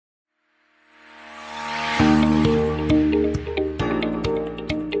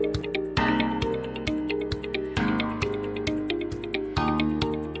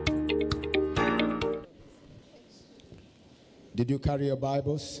Did you carry your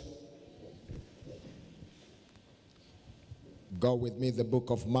Bibles? Go with me the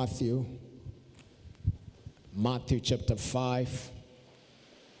book of Matthew. Matthew chapter 5,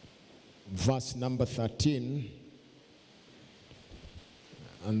 verse number 13.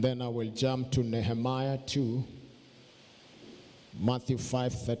 And then I will jump to Nehemiah 2. Matthew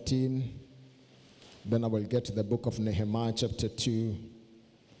 5:13. Then I will get to the book of Nehemiah chapter 2.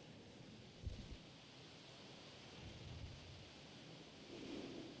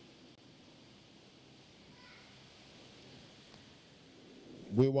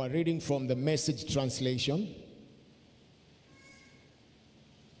 We were reading from the Message translation.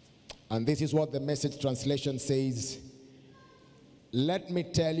 And this is what the Message translation says. Let me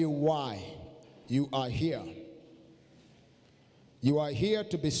tell you why you are here. You are here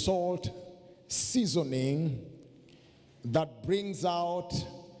to be salt seasoning that brings out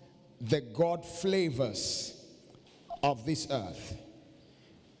the God flavors of this earth.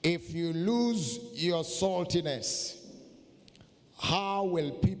 If you lose your saltiness, how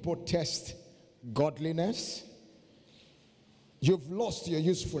will people test godliness? You've lost your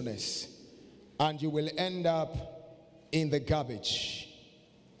usefulness and you will end up in the garbage.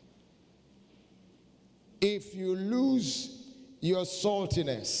 If you lose your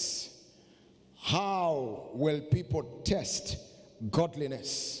saltiness, how will people test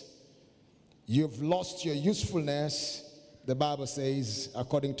godliness? You've lost your usefulness, the Bible says,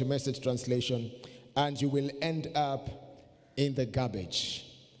 according to Message translation, and you will end up in the garbage.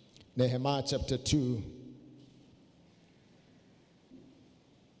 Nehemiah chapter 2.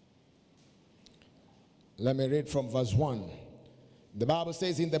 Let me read from verse 1. The Bible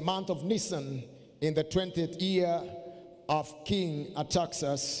says, in the month of Nisan, in the 20th year of King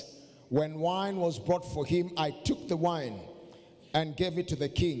Artaxerxes, when wine was brought for him, I took the wine and gave it to the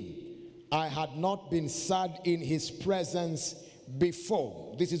king. I had not been sad in his presence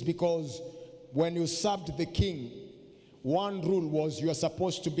before. This is because when you served the king, one rule was you are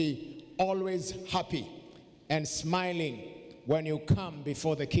supposed to be always happy and smiling when you come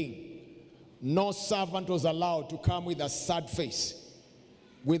before the king. No servant was allowed to come with a sad face,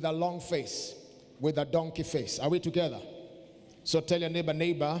 with a long face, with a donkey face. Are we together? So tell your neighbor,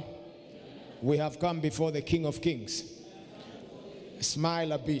 neighbor, we have come before the King of Kings.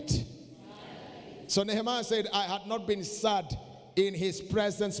 Smile a bit. So Nehemiah said, I had not been sad in his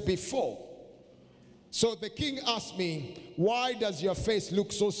presence before. So the king asked me, why does your face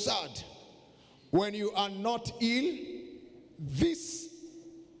look so sad when you are not ill? This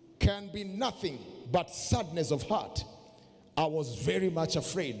can be nothing but sadness of heart. I was very much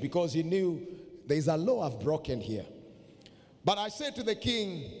afraid because he knew there's a law I've broken here. But I said to the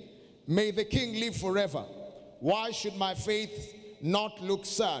king, may the king live forever. Why should my faith not look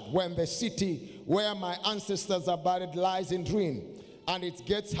sad when the city where my ancestors are buried lies in ruin, and its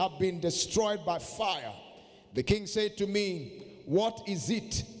gates have been destroyed by fire? The king said to me, what is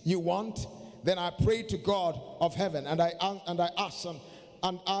it you want? Then I prayed to God of heaven, and I asked him,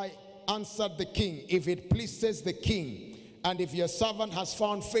 and I answered the king, if it pleases the king, and if your servant has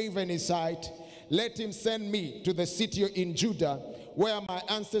found favor in his sight, let him send me to the city in Judah where my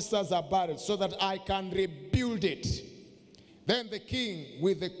ancestors are buried, so that I can rebuild it. Then the king,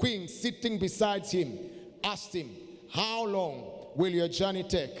 with the queen sitting beside him, asked him, how long will your journey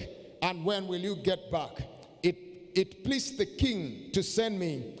take, and when will you get back? It pleased the king to send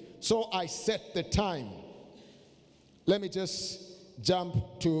me, so I set the time. Let me just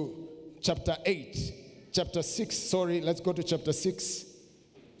jump to chapter 6, sorry, let's go to chapter 6,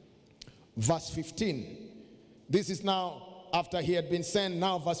 verse 15. This is now after he had been sent.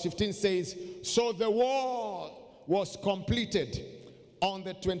 Now verse 15 says, so the wall was completed on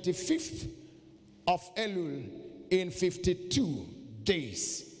the 25th of Elul in 52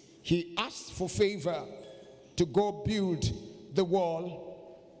 days. He asked for favor to go build the wall,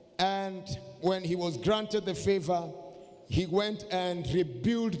 and when he was granted the favor, he went and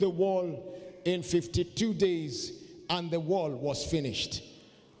rebuilt the wall in 52 days, and the wall was finished.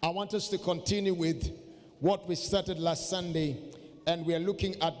 I want us to continue with what we started last Sunday, and we are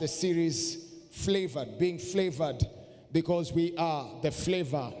looking at the series Flavored, being flavored because we are the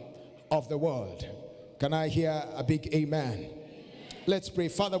flavor of the world. Can I hear a big amen? Let's pray.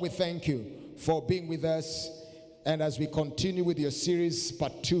 Father, we thank you for being with us, and as we continue with your series,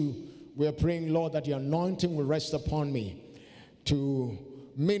 part 2, we are praying, Lord, that your anointing will rest upon me to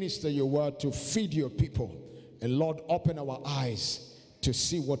minister your word, to feed your people. And Lord, open our eyes to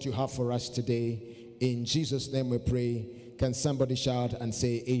see what you have for us today. In Jesus' name we pray. Can somebody shout and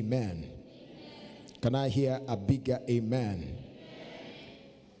say amen? Amen. Can I hear a bigger amen?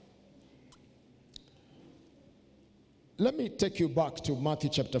 Let me take you back to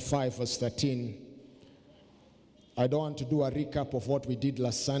Matthew chapter 5 verse 13. I don't want to do a recap of what we did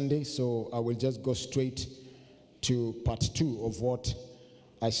last Sunday, so I will just go straight to part 2 of what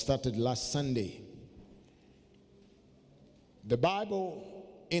I started last Sunday. The Bible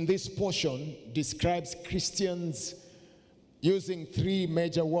in this portion describes Christians using 3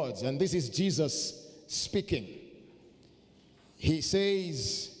 major words, and this is Jesus speaking. He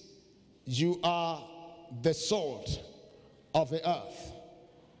says, you are the salt of the earth.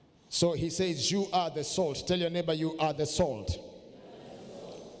 So he says, you are the salt. Tell your neighbor, you are the salt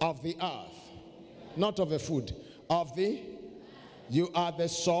of the earth. Not of the food. Of the, you are the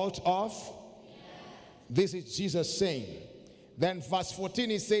salt of. This is Jesus saying. Then verse 14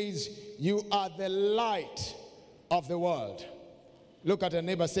 he says, you are the light of the world. Look at your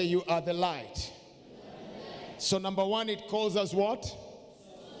neighbor, say, you are the light. So number 1, it calls us what?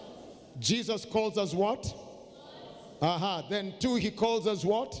 Jesus calls us what? Then 2, he calls us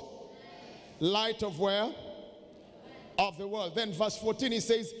what? Light of where? Of the world. Then verse 14 he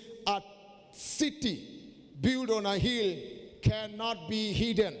says, a city built on a hill cannot be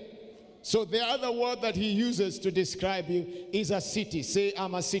hidden. So the other word that he uses to describe you is a city. Say,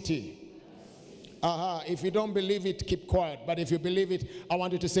 I'm a city. If you don't believe it, keep quiet. But if you believe it, I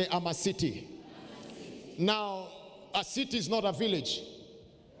want you to say, I'm a city. Now, a city is not a village.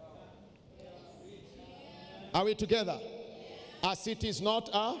 Are we together? A city is not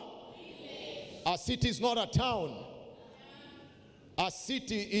a city is not a town. A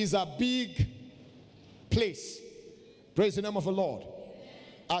city is a big place. Praise the name of the Lord.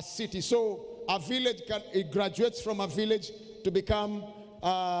 A city. So a village it graduates from a village to become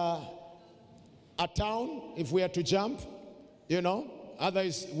a town, if we are to jump, you know.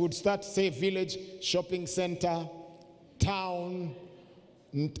 Others would start, say, village, shopping center, town,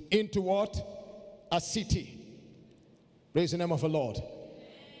 into what? A city. Praise the name of the Lord.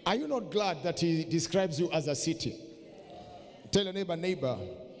 Are you not glad that he describes you as a city? Tell your neighbor, neighbor,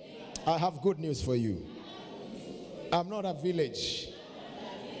 I have good news for you. I'm not a village.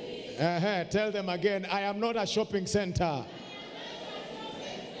 Tell them again, I am not a shopping center.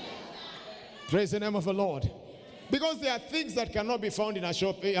 Praise the name of the Lord. Because there are things that cannot be found in a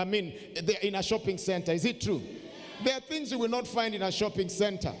shop. In a shopping center. Is it true? There are things you will not find in a shopping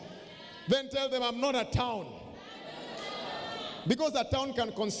center. Then tell them, I'm not a town. Because a town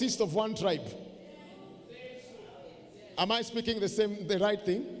can consist of one tribe. Am I speaking the right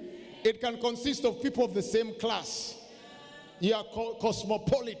thing? It can consist of people of the same class. You are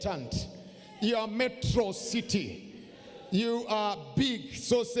cosmopolitan. You are metro city. You are big.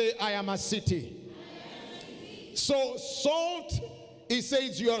 So say, I am a city. So salt, he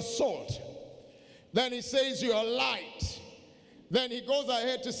says you are salt. Then he says you are light. Then he goes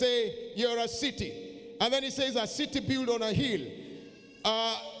ahead to say you're a city. And then he says a city built on a hill.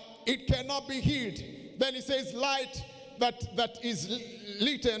 It cannot be hid. Then he says light that is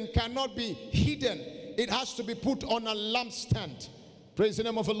lit and cannot be hidden. It has to be put on a lampstand. Praise the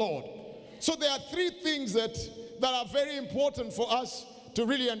name of the Lord. So there are 3 things that are very important for us to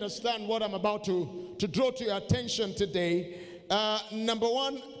really understand what I'm about to draw to your attention today. Number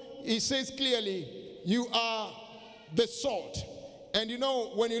 1, he says clearly, you are the salt. And you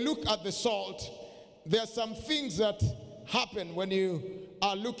know, when you look at the salt, there are some things that happen when you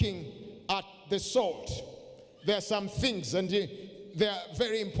are looking at the salt. There are some things, and they are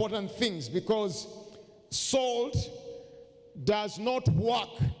very important things, because salt does not work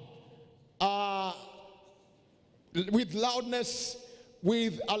with loudness,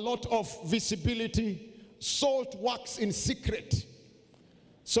 with a lot of visibility. Salt works in secret.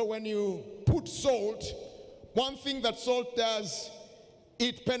 So when you put salt, one thing that salt does,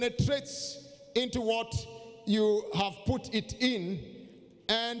 it penetrates into what you have put it in,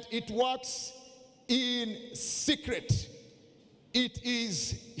 and it works in secret. It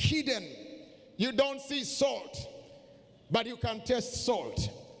is hidden. You don't see salt, but you can taste salt.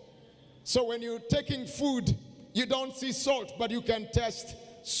 So when you're taking food, you don't see salt, but you can taste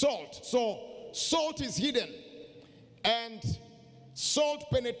salt. So salt is hidden, and salt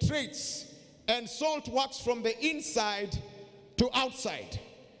penetrates, and salt works from the inside to outside.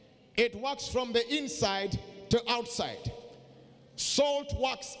 It works from the inside to outside. Salt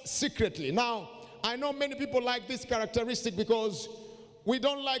works secretly. Now, I know many people like this characteristic because we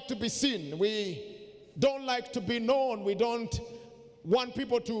don't like to be seen. We don't like to be known. We don't want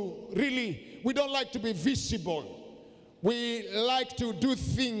people to really, we don't like to be visible. We like to do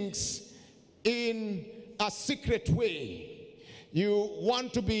things in a secret way. You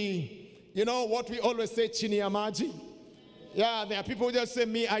want to be, you know what we always say, chini ya maji. Yeah, there are people who just say,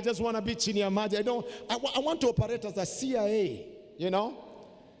 me, I just want to be chini ya maji. I want to operate as a CIA, you know,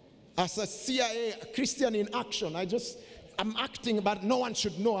 as a CIA, a Christian in action. I'm acting, but no one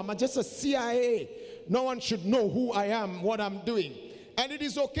should know. I'm just a CIA. No one should know who I am, what I'm doing. And it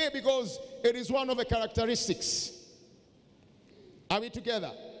is okay because it is one of the characteristics. Are we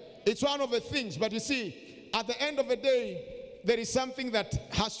together? It's one of the things, but you see, at the end of the day, there is something that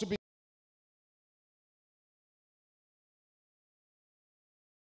has to be.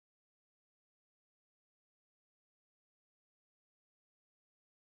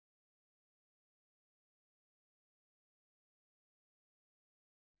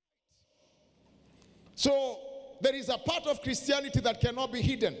 So there is a part of Christianity that cannot be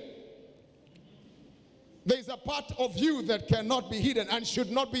hidden. There is a part of you that cannot be hidden and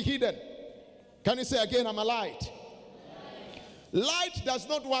should not be hidden. Can you say again, I'm a light? Light does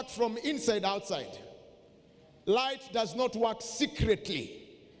not work from inside outside. Light does not work secretly.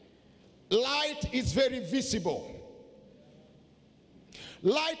 Light is very visible.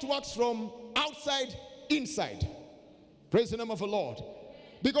 Light works from outside inside. Praise the name of the Lord.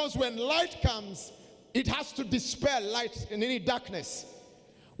 Because when light comes, it has to dispel light in any darkness.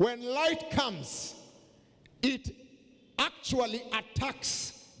 When light comes, it actually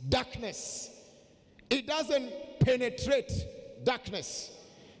attacks darkness. It doesn't penetrate darkness.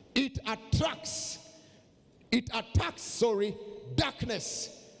 It attacks darkness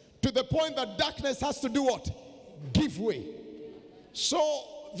to the point that darkness has to do what? Give way. So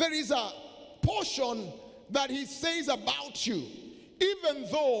there is a portion that he says about you, even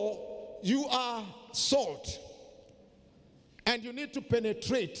though you are salt and you need to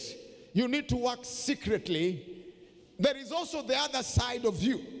penetrate, you need to work secretly, there is also the other side of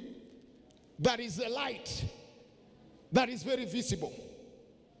you that is a light that is very visible.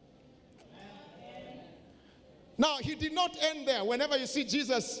 Now, he did not end there. Whenever you see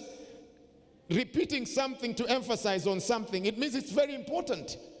Jesus repeating something to emphasize on something, it means it's very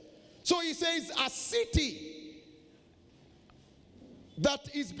important. So he says, a city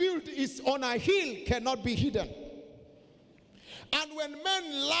that is built is on a hill cannot be hidden. And when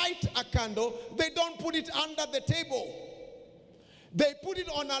men light a candle, they don't put it under the table. They put it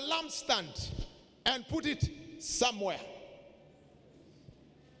on a lampstand and put it somewhere.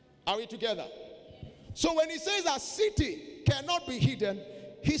 Are we together? So when he says a city cannot be hidden,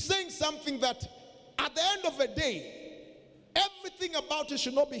 he's saying something that at the end of the day, everything about it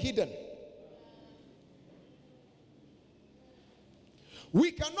should not be hidden.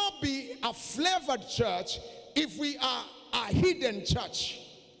 We cannot be a flavored church if we are a hidden church.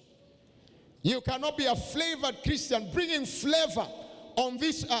 You cannot be a flavored Christian bringing flavor on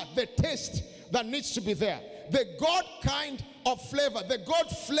this earth, the taste that needs to be there, the God kind of flavor, the God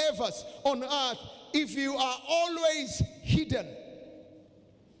flavors on earth. If you are always hidden,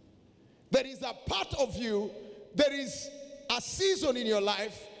 there is a part of you, there is a season in your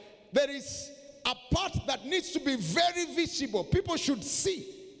life, there is a part that needs to be very visible. People should see,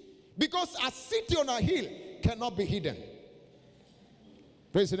 because a city on a hill cannot be hidden.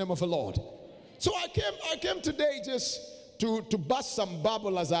 Praise the name of the Lord. So I came today just to bust some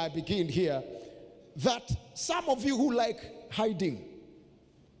bubble as I begin here, that some of you who like hiding,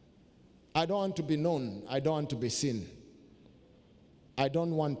 I don't want to be known, I don't want to be seen, I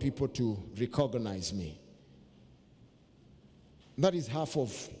don't want people to recognize me. That is half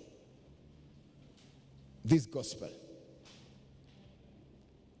of this gospel.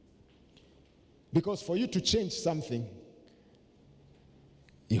 Because for you to change something,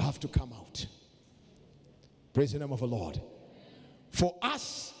 you have to come out. Praise the name of the Lord. For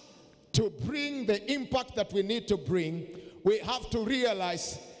us to bring the impact that we need to bring, we have to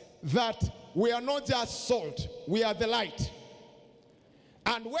realize that we are not just salt, we are the light.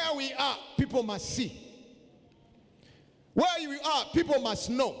 And where we are, people must see. Where you are, people must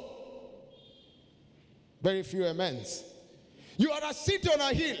know. Very few amens. You are a city on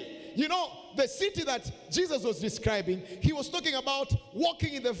a hill. You know, the city that Jesus was describing, he was talking about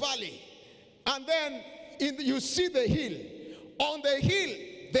walking in the valley. And then you see the hill. On the hill,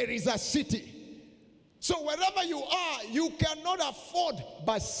 there is a city. So wherever you are, you cannot afford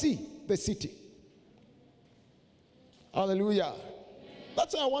but see the city. Hallelujah.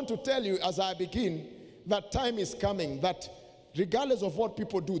 That's why I want to tell you as I begin, that time is coming, that regardless of what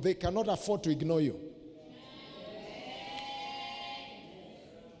people do, they cannot afford to ignore you.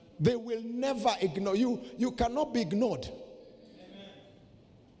 They will never ignore you. You cannot be ignored.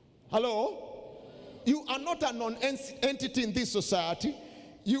 Hello? You are not a non-entity in this society.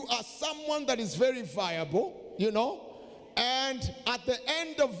 you are someone that is very viable, you know, and at the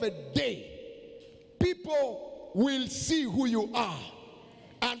end of the day, people will see who you are.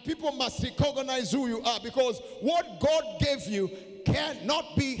 And people must recognize who you are, because what God gave you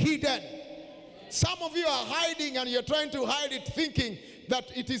cannot be hidden. Some of you are hiding and you're trying to hide it thinking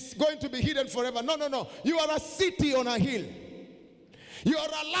that it is going to be hidden forever. No, no, no. You are a city on a hill. You are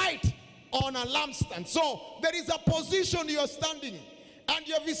a light on a lampstand. So there is a position you're standing, and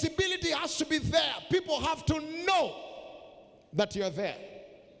your visibility has to be there. People have to know that you're there.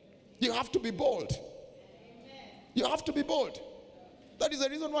 You have to be bold. You have to be bold. That is the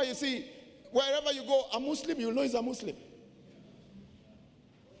reason why you see, wherever you go, a Muslim, you know he's a Muslim.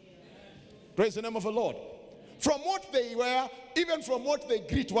 Praise the name of the Lord. From what they wear, even from what they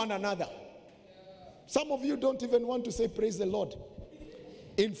greet one another. Some of you don't even want to say praise the Lord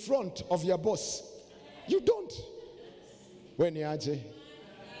in front of your boss. You don't. When you aje?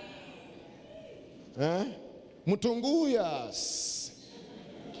 Mutunguyas.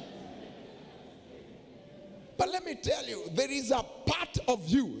 But let me tell you, there is a part of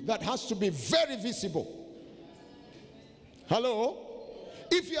you that has to be very visible. Hello?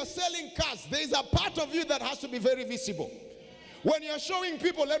 If you're selling cars, there is a part of you that has to be very visible. When you're showing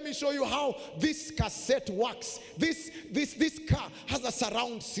people, let me show you how this cassette works. This car has a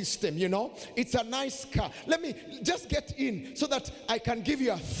surround system, you know. It's a nice car. Let me just get in so that I can give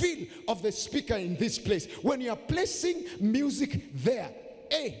you a feel of the speaker in this place. When you're placing music there,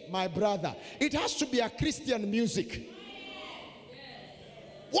 hey, my brother, it has to be a Christian music.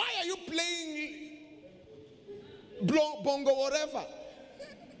 Why are you playing bongo whatever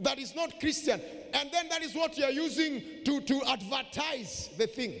that is not Christian? And then that is what you're using to advertise the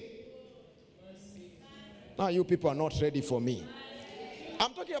thing. Now you people are not ready for me.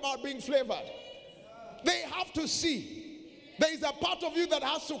 I'm talking about being flavored. They have to see. There is a part of you that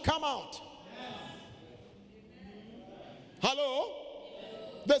has to come out. Hello?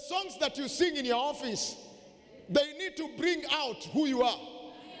 The songs that you sing in your office, they need to bring out who you are.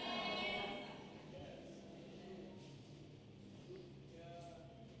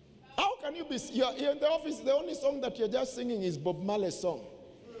 How can you be, you're in the office, the only song that you're just singing is Bob Marley's song.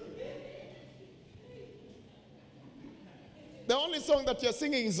 The only song that you're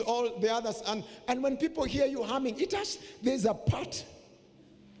singing is all the others. And when people hear you humming, there's a part.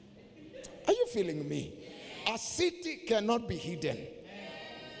 Are you feeling me? A city cannot be hidden.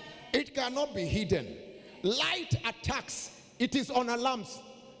 It cannot be hidden. Light attacks. It is on a lamp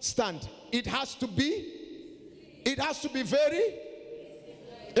stand. It has to be very.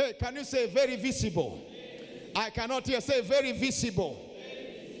 Hey, can you say very visible? I cannot hear. Say very visible.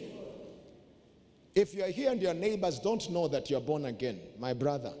 If you're here and your neighbors don't know that you're born again, my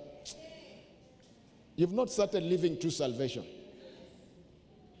brother, you've not started living true salvation.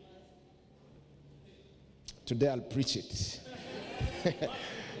 Today I'll preach it.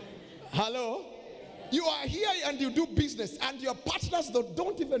 Hello? You are here and you do business and your partners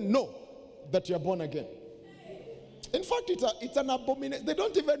don't even know that you're born again. In fact, it's an abomination. They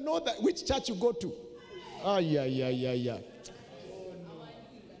don't even know that which church you go to. Yeah.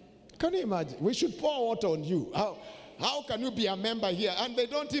 Can you imagine? We should pour water on you. How can you be a member here and they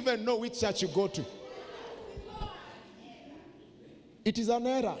don't even know which church you go to? It is an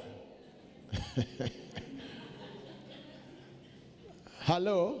error.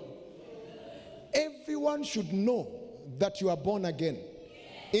 Hello? Everyone should know that you are born again,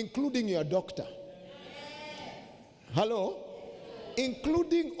 including your doctor. Hello?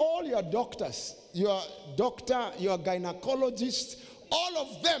 Including all your doctors, your doctor, your gynecologist, all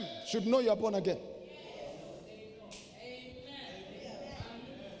of them should know you are born again.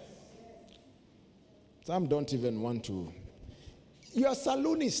 Some don't even want to. Your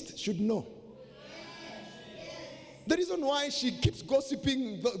saloonist should know. The reason why she keeps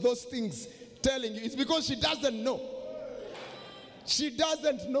gossiping those things, telling you, is because she doesn't know. She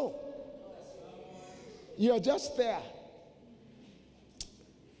doesn't know. You're just there.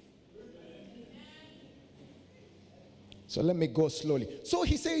 So let me go slowly. So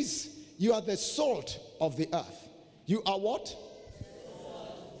he says, you are the salt of the earth. You are what?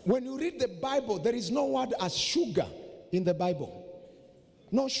 When you read the Bible, there is no word as sugar in the Bible.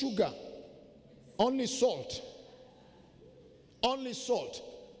 No sugar. Only salt. Only salt.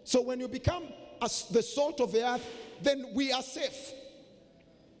 So when you become the salt of the earth, then we are safe.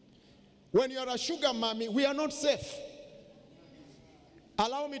 When you're a sugar mommy, we are not safe.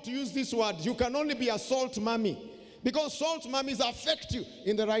 Allow me to use this word. You can only be a salt mommy. Because salt mummies affect you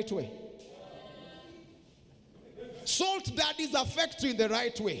in the right way. Salt daddies affect you in the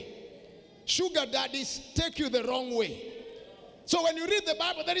right way. Sugar daddies take you the wrong way. So when you read the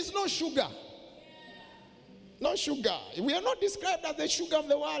Bible, there is no sugar. No sugar. We are not described as the sugar of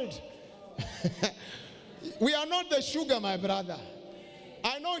the world. We are not the sugar, my brother.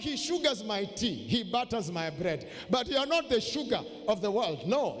 I know he sugars my tea, he butters my bread, but you are not the sugar of the world.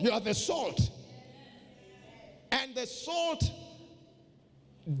 No, you are the salt. And the salt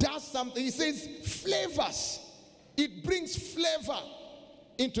does something. He says flavors. It brings flavor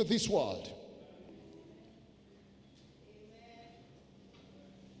into this world.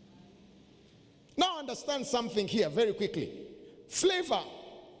 Now understand something here very quickly. Flavor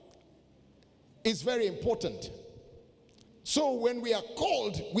is very important. So when we are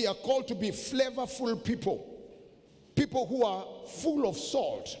called to be flavorful people. People who are full of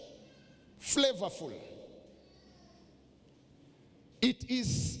salt. Flavorful. It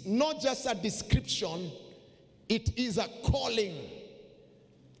is not just a description, it is a calling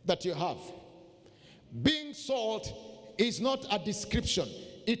that you have. Being salt is not a description.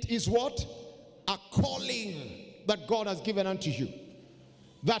 It is what? A calling that God has given unto you.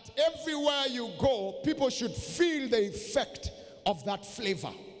 That everywhere you go, people should feel the effect of that flavor.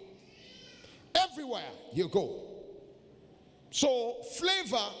 Everywhere you go. So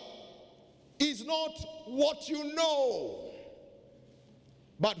flavor is not what you know,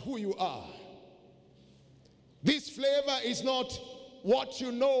 but who you are. This flavor is not what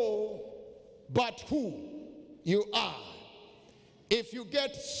you know, but who you are. If you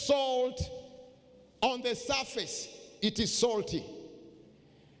get salt on the surface, it is salty.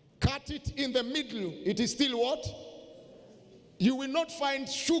 Cut it in the middle, it is still what? You will not find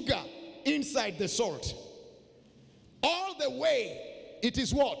sugar inside the salt. All the way, it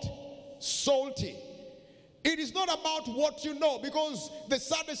is what? Salty. It is not about what you know, because the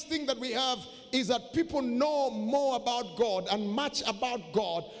saddest thing that we have is that people know more about God and much about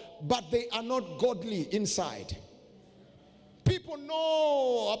God, but they are not godly inside. People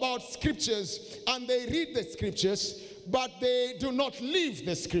know about scriptures and they read the scriptures, but they do not live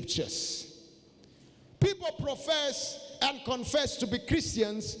the scriptures. People profess and confess to be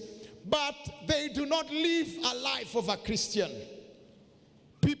Christians, but they do not live a life of a Christian.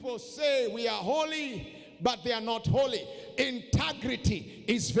 People say we are holy, but they are not holy. Integrity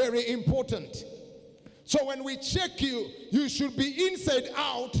is very important. So when we check you, you should be inside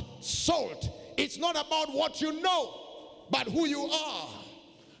out salt. It's not about what you know, but who you are.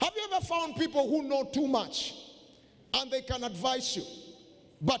 Have you ever found people who know too much and they can advise you,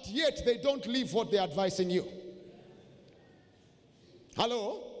 but yet they don't live what they're advising you?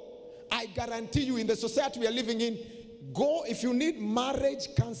 Hello? I guarantee you, in the society we are living in, go, if you need marriage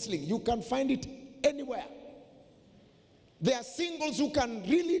counseling, you can find it anywhere. There are singles who can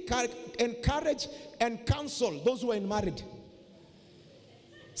really encourage and counsel those who are married.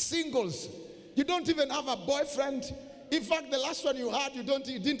 Singles. You don't even have a boyfriend. In fact, the last one you had, you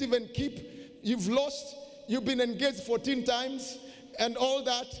didn't even keep. You've lost. You've been engaged 14 times and all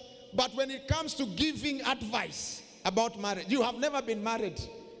that. But when it comes to giving advice about marriage, you have never been married.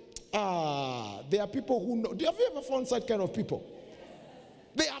 There are people who know. Have you ever found such kind of people?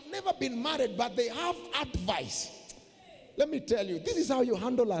 They have never been married, but they have advice. Let me tell you, this is how you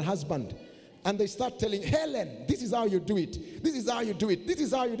handle a husband. And they start telling, Helen, this is how you do it. This is how you do it. This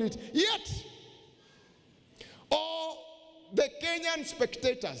is how you do it. Yet, or the Kenyan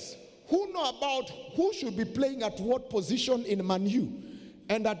spectators who know about who should be playing at what position in Man U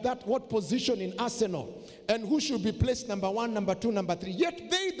and at that what position in Arsenal and who should be placed number 1, number 2, number 3. Yet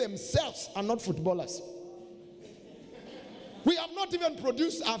they themselves are not footballers. We have not even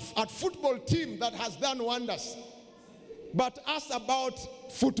produced a football team that has done wonders. But ask about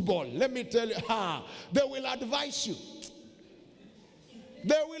football. Let me tell you, they will advise you.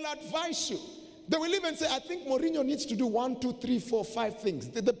 They will advise you. They will even say, I think Mourinho needs to do 1, 2, 3, 4, 5 things.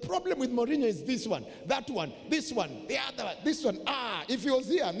 The problem with Mourinho is this one, that one, this one, the other one, this one. If he was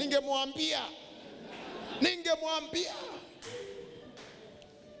here, ningemwambia. Ningemwambia.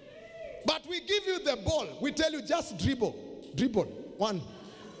 But we give you the ball. We tell you just dribble. Dribble. 1.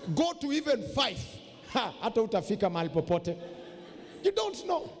 Go to even 5. Hata utafika mahali popote. You don't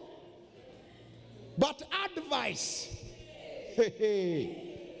know. But advice.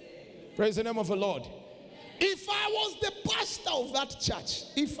 Praise the name of the Lord. If I was the pastor of that church,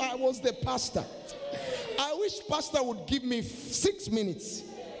 if I was the pastor, I wish pastor would give me 6 minutes.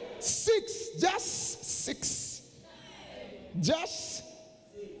 6, just 6. Just,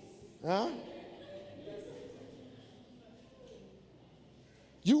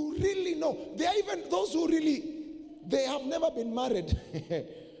 You really know. There are even those who really, they have never been married.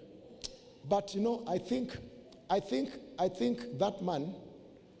 But you know, I think that man,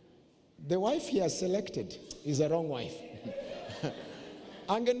 the wife he has selected is the wrong wife.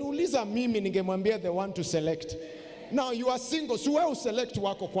 Angeniuliza mimi ningemwambia the one to select. Now you are single, so wewe select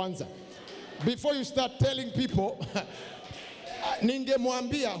wako kwanza. Before you start telling people,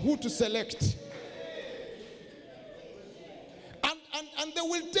 ningemwambia who to select. And they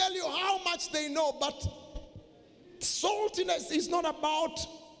will tell you how much they know, but saltiness is not about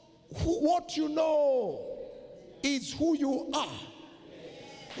what you know. It's who you are.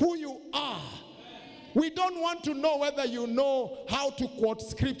 Who you are. We don't want to know whether you know how to quote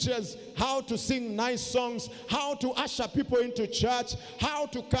scriptures, how to sing nice songs, how to usher people into church, how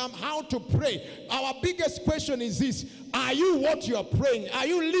to come, how to pray. Our biggest question is this: are you what you are praying? Are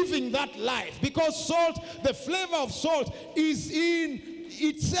you living that life? Because salt, the flavor of salt is in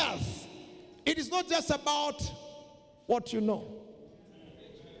itself. It is not just about what you know.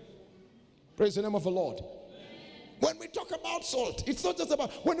 Praise the name of the Lord. When we talk about salt, it's not just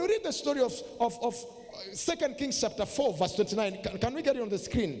about, when you read the story of 2 Kings chapter 4 verse 29, can we get it on the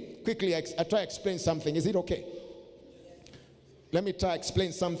screen quickly? I try to explain something. Is it okay? Let me try to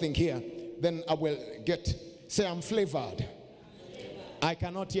explain something here. Then I will say I'm flavored. I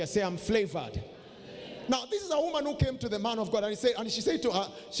cannot hear. Say I'm flavored. Now this is a woman who came to the man of God, and she said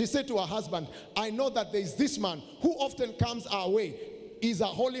to her husband, I know that there is this man who often comes our way. He's a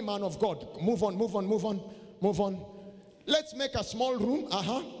holy man of God. Move on, move on, move on, move on. Let's make a small room.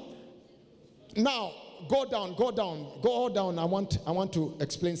 Now go down, go down, go down. I want to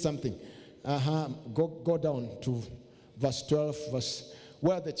explain something. Go down to verse 12,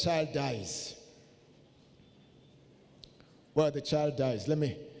 where the child dies. Where the child dies. Let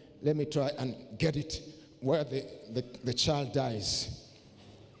me try and get it. Where the child dies.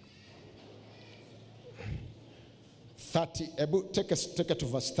 30. Take us to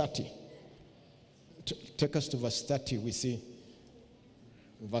verse 30. Take us to verse 30. We see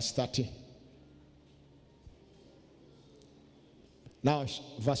verse 30. Now,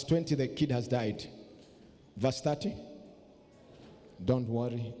 verse 20, the kid has died. Verse 30. Don't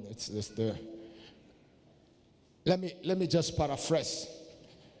worry. It's the. Let me just paraphrase.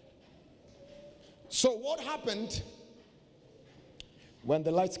 So what happened? When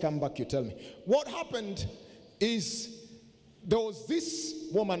the lights come back, you tell me. What happened is there was this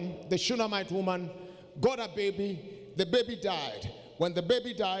woman, the Shunammite woman, got a baby. The baby died. When the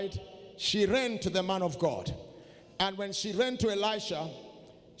baby died, she ran to the man of God. And when she ran to Elisha,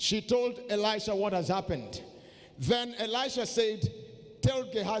 she told Elisha what has happened. Then Elisha said, tell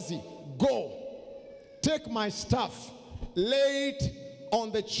Gehazi, go, take my staff, lay it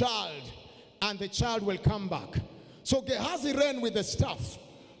on the child, and the child will come back. So Gehazi ran with the staff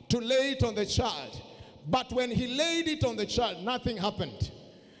to lay it on the child. But when he laid it on the child, nothing happened.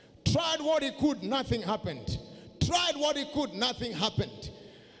 Tried what he could, nothing happened. Tried what he could, nothing happened.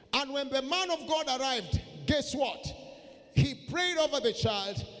 And when the man of God arrived, guess what? He prayed over the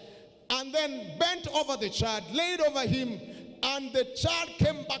child and then bent over the child, laid over him, and the child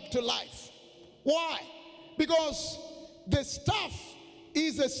came back to life. Why? Because the staff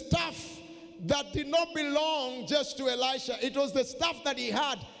is a staff that did not belong just to Elisha. It was the staff that he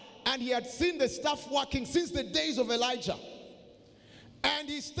had, and he had seen the staff working since the days of Elijah. And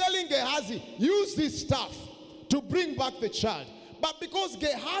he's telling Gehazi, use this staff to bring back the child. But because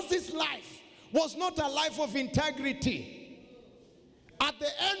Gehazi's life was not a life of integrity, at the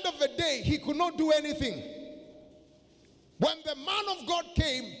end of the day, he could not do anything. When the man of God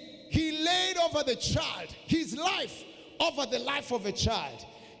came, he laid over the child, his life over the life of a child.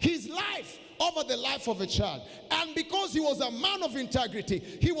 His life over the life of a child. And because he was a man of integrity,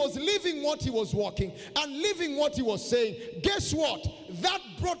 he was living what he was walking and living what he was saying. Guess what? That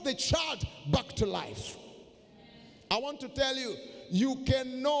brought the child back to life. I want to tell you, you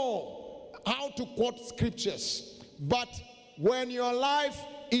can know how to quote scriptures, but when your life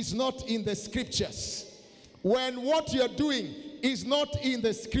is not in the scriptures, when what you're doing is not in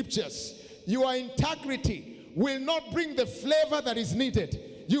the scriptures, your integrity will not bring the flavor that is needed.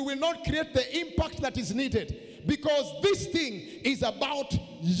 You will not create the impact that is needed, because this thing is about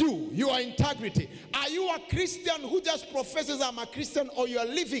you, your integrity. Are you a Christian who just professes I'm a Christian, or you are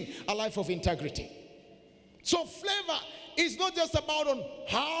living a life of integrity? So flavor is not just about on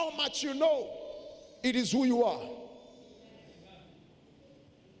how much you know, it is who you are.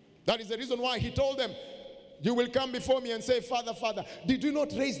 That is the reason why he told them, you will come before me and say, Father, Father, did you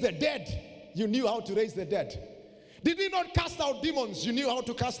not raise the dead? You knew how to raise the dead. Did we not cast out demons? You knew how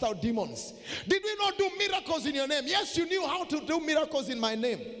to cast out demons. Did we not do miracles in your name? Yes, you knew how to do miracles in my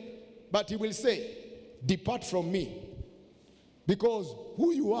name. But he will say, depart from me, because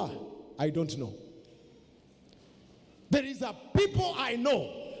who you are, I don't know. There is a people I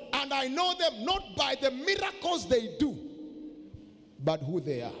know, and I know them not by the miracles they do, but who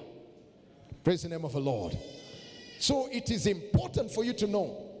they are. Praise the name of the Lord. So it is important for you to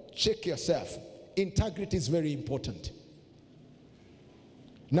know, check yourself. Integrity is very important.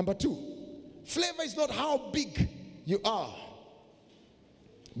 Number two, flavor is not how big you are,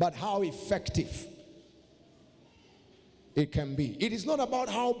 but how effective it can be. It is not about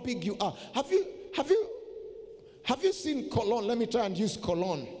how big you are. Have you seen cologne? Let me try and use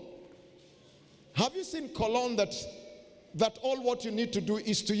cologne. Have you seen cologne that all what you need to do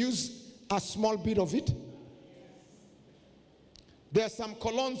is to use a small bit of it? There are some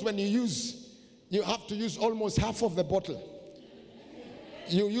colognes when you have to use almost half of the bottle.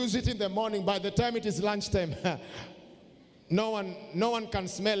 You use it in the morning. By the time it is lunchtime, no one can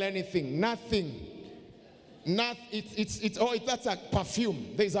smell anything. Nothing. That's a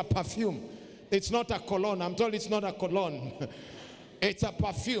perfume. There's a perfume. It's not a cologne. I'm told it's not a cologne. It's a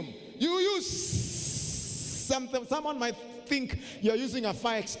perfume. You use something. Someone might think you're using a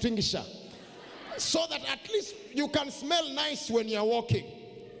fire extinguisher, so that at least you can smell nice when you're walking.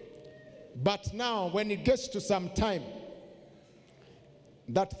 But now, when it gets to some time,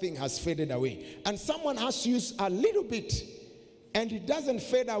 that thing has faded away. And someone has to use a little bit, and it doesn't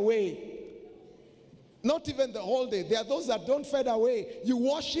fade away. Not even the whole day. There are those that don't fade away. You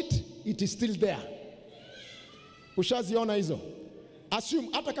wash it, it is still there. Ushaziona hizo.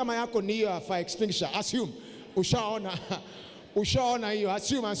 Assume, hata kama yako ni hiyo fire extinguisher. Assume, ushaona hiyo.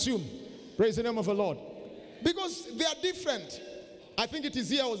 Assume. Praise the name of the Lord. Because they are different. I think it is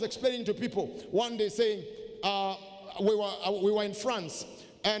here I was explaining to people one day saying, we were in France,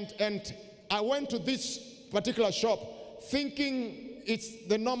 and I went to this particular shop thinking it's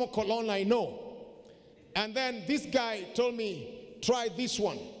the normal cologne I know. And then this guy told me, try this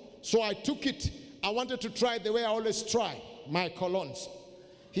one. So I took it. I wanted to try the way I always try my colognes.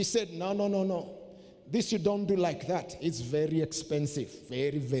 He said, no. This you don't do like that. It's very expensive.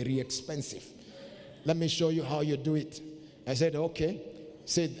 Very, very expensive. Let me show you how you do it. I said, okay. He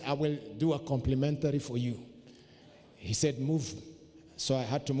said, I will do a complimentary for you. He said, move. So I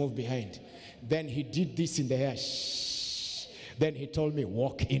had to move behind. Then he did this in the hair. Shh. Then he told me,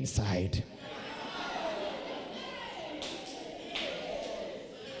 walk inside.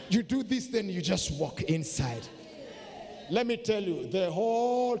 You do this, then you just walk inside. Let me tell you, the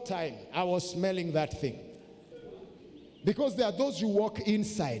whole time I was smelling that thing. Because there are those you walk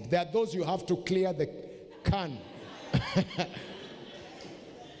inside. There are those you have to clear the can.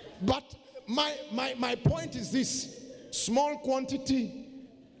 But my point is this. Small quantity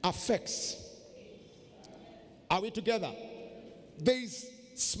affects. Are we together? There is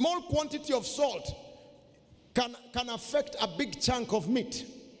small quantity of salt can affect a big chunk of meat.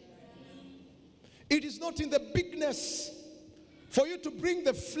 It is not in the bigness. For you to bring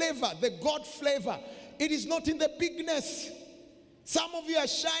the flavor, the God flavor, it is not in the bigness. Some of you are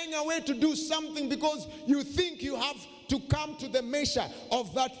shying away to do something because you think you have to come to the measure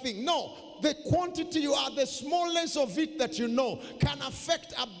of that thing. No, the quantity you are, the smallness of it that you know can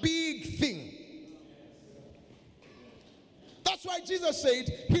affect a big thing. That's why Jesus said,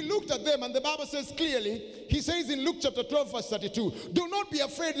 he looked at them, and the Bible says clearly, he says in Luke chapter 12 verse 32, do not be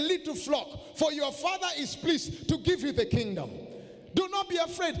afraid, little flock, for your Father is pleased to give you the kingdom. Do not be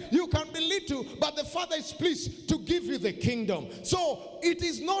afraid. You can be little, but the Father is pleased to give you the kingdom. So it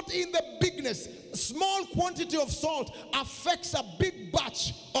is not in the bigness. Small quantity of salt affects a big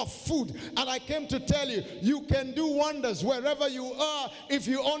batch of food. And I came to tell you, you can do wonders wherever you are if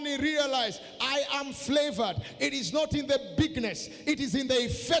you only realize I am flavored. It is not in the bigness. It is in the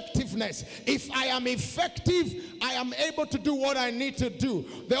effectiveness. If I am effective, I am able to do what I need to do.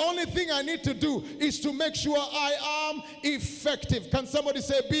 The only thing I need to do is to make sure I am effective. Can somebody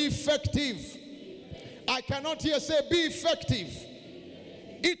say, be effective? I cannot hear say, be effective.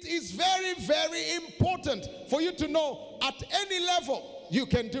 It is very, very important for you to know at any level you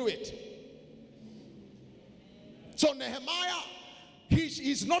can do it. So Nehemiah,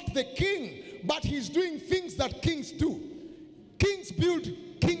 he's not the king, but he's doing things that kings do. Kings build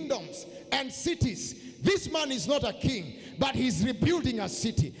kingdoms and cities. This man is not a king, but he's rebuilding a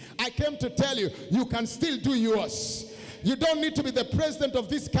city. I came to tell you, you can still do yours. You don't need to be the president of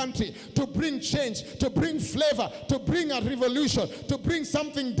this country to bring change, to bring flavor, to bring a revolution, to bring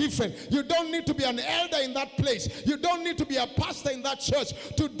something different. You don't need to be an elder in that place. You don't need to be a pastor in that church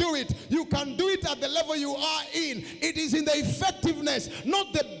to do it. You can do it at the level you are in. It is in the effectiveness,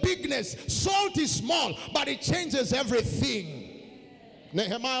 not the bigness. Salt is small, but it changes everything.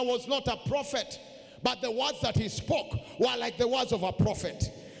 Nehemiah was not a prophet, but the words that he spoke were like the words of a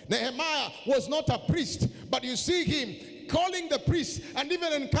prophet. Nehemiah was not a priest, but you see him calling the priests and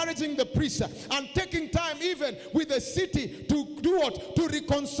even encouraging the priests and taking time even with the city to do what? To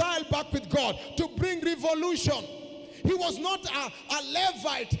reconcile back with God, to bring revolution. He was not a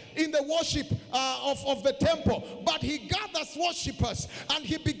Levite in the worship of the temple, but he gathers worshippers and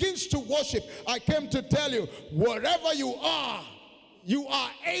he begins to worship. I came to tell you, wherever you are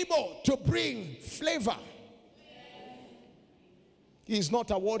able to bring flavor. He's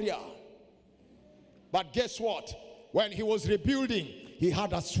not a warrior. But guess what? When he was rebuilding, he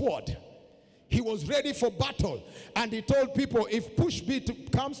had a sword. He was ready for battle. And he told people, if push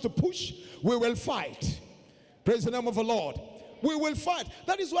comes to push, we will fight. Praise the name of the Lord. We will fight.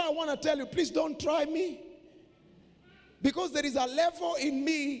 That is why I want to tell you, please don't try me. Because there is a level in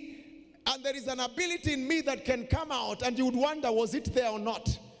me and there is an ability in me that can come out and you would wonder, was it there or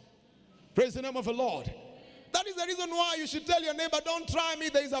not? Praise the name of the Lord. That is the reason why you should tell your neighbor, don't try me.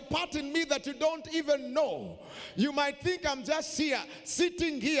 There is a part in me that you don't even know. You might think I'm just here,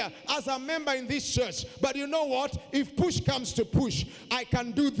 sitting here as a member in this church. But you know what? If push comes to push, I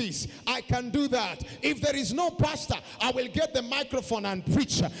can do this. I can do that. If there is no pastor, I will get the microphone and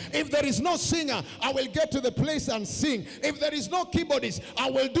preach. If there is no singer, I will get to the place and sing. If there is no keyboardist,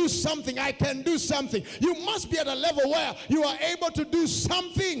 I will do something. I can do something. You must be at a level where you are able to do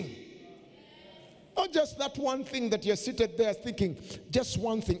something. Not just that one thing that you're seated there thinking, just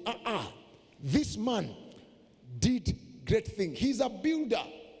one thing. This man did great thing. He's a builder.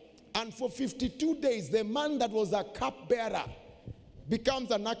 And for 52 days, the man that was a cupbearer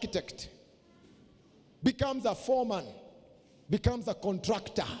becomes an architect, becomes a foreman, becomes a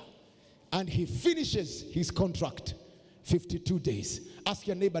contractor. And he finishes his contract. 52 days. Ask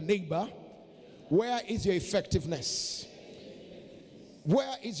your neighbor, where is your effectiveness?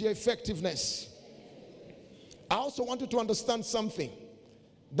 Where is your effectiveness? I also want you to understand something,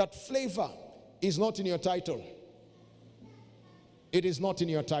 that flavor is not in your title. It is not in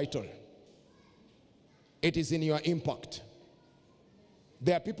your title. It is in your impact.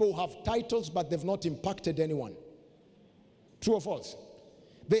 There are people who have titles, but they've not impacted anyone. True or false?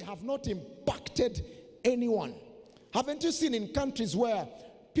 They have not impacted anyone. Haven't you seen in countries where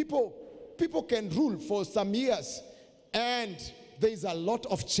people can rule for some years and there is a lot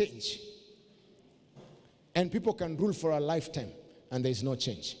of change? And people can rule for a lifetime and there is no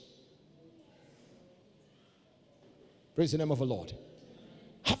change. Praise the name of the Lord.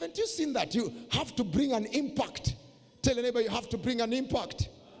 Haven't you seen that? You have to bring an impact. Tell your neighbor, you have to bring an impact.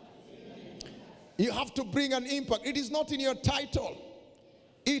 You have to bring an impact. It is not in your title.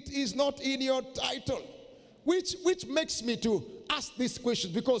 It is not in your title. Which makes me to ask this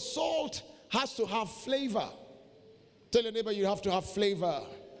question, because salt has to have flavor. Tell your neighbor, you have to have flavor.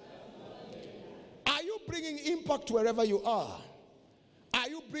 Are you bringing impact wherever you are? Are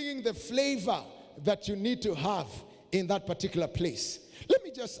you bringing the flavor that you need to have in that particular place? Let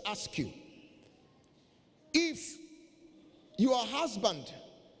me just ask you, if your husband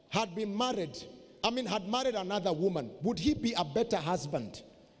had been married, had married another woman, would he be a better husband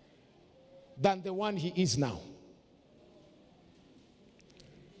than the one he is now?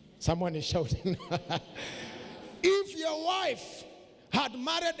 Someone is shouting. If your wife had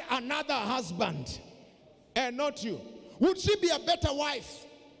married another husband and not you, would she be a better wife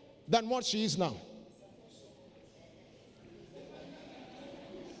than what she is now?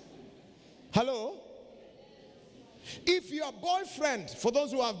 Hello? If your boyfriend, for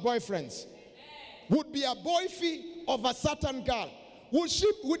those who have boyfriends, would be a boyfriend of a certain girl,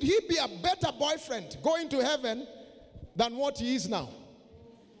 would he be a better boyfriend going to heaven than what he is now?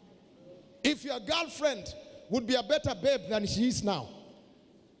 If your girlfriend would be a better babe than she is now,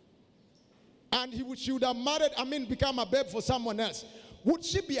 and she would have married, become a babe for someone else, would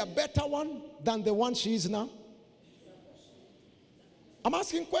she be a better one than the one she is now? I'm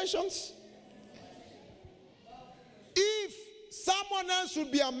asking questions. If someone else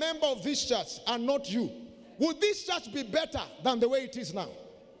would be a member of this church and not you, would this church be better than the way it is now?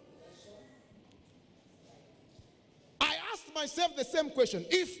 I asked myself the same question.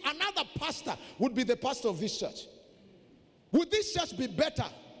 If another pastor would be the pastor of this church, would this church be better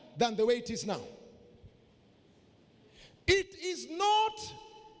than the way it is now? It is not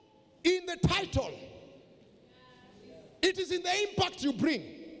in the title. It is in the impact you bring.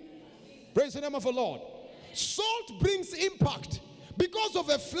 Praise the name of the Lord. Salt brings impact. Because of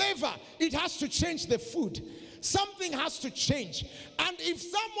the flavor, it has to change the food. Something has to change. And if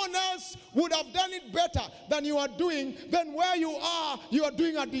someone else would have done it better than you are doing, then where you are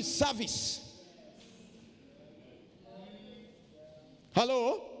doing a disservice.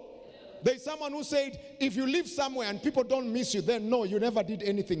 Hello? There's someone who said, if you live somewhere and people don't miss you, then no, you never did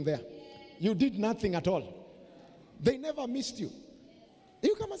anything there. You did nothing at all. They never missed you.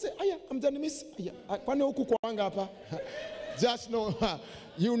 You come and say, "Aya, I'm done miss." Just know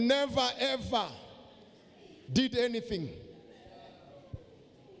you never ever did anything.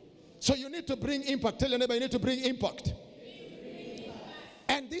 So you need to bring impact. Tell your neighbor, you need to bring impact.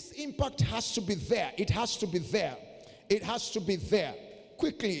 And this impact has to be there. It has to be there. It has to be there.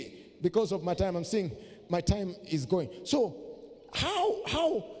 Quickly, because of my time, I'm seeing my time is going. So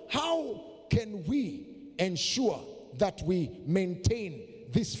how can we ensure that we maintain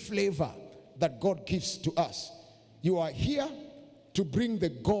this flavor that God gives to us? You are here to bring the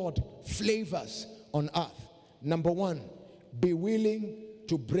God flavors on earth. Number one, be willing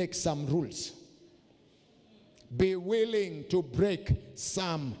to break some rules. Be willing to break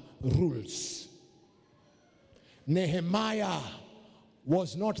some rules. Nehemiah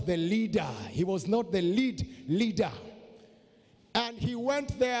was not the leader. He was not the leader. And he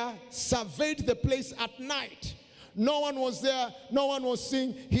went there, surveyed the place at night. No one was there. No one was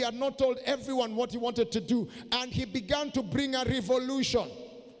seeing. He had not told everyone what he wanted to do. And he began to bring a revolution.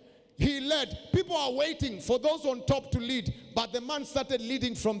 He led. People are waiting for those on top to lead. But the man started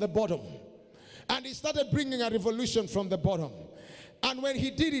leading from the bottom. And he started bringing a revolution from the bottom. And when he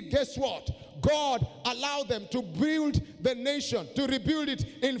did it, guess what? God allowed them to build the nation, to rebuild it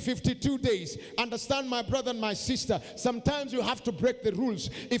in 52 days. Understand, my brother and my sister, sometimes you have to break the rules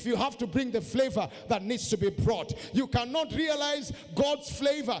if you have to bring the flavor that needs to be brought. You cannot realize God's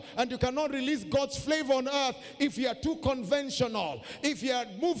flavor and you cannot release God's flavor on earth if you are too conventional. If you are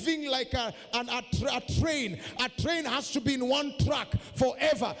moving like a train. A train has to be in one track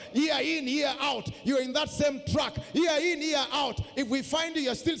forever. Year in, year out. You're in that same track. Year in, year out. If we find you,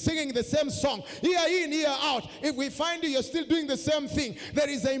 you're still singing the same song. Year in, year out. If we find you, you're still doing the same thing. There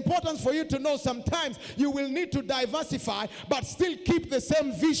is an importance for you to know sometimes you will need to diversify, but still keep the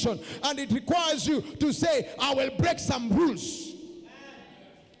same vision. And it requires you to say, I will break some rules.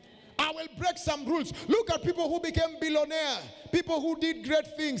 I will break some rules. Look at people who became billionaires. People who did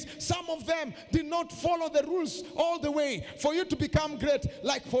great things. Some of them did not follow the rules all the way. For you to become great,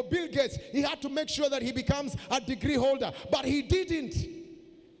 like for Bill Gates, he had to make sure that he becomes a degree holder. But he didn't.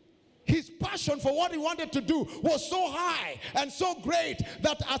 His passion for what he wanted to do was so high and so great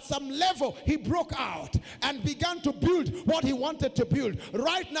that at some level he broke out and began to build what he wanted to build.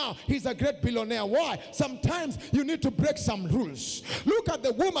 Right now, he's a great billionaire. Why? Sometimes you need to break some rules. Look at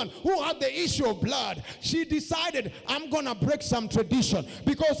the woman who had the issue of blood. She decided, I'm going to break some tradition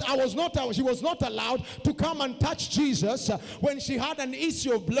because she was not allowed to come and touch Jesus when she had an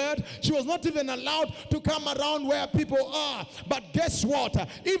issue of blood. She was not even allowed to come around where people are. But guess what?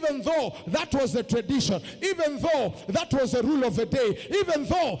 Even though that was the tradition, even though that was the rule of the day, even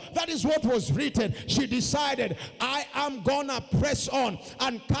though that is what was written, she decided, I am gonna press on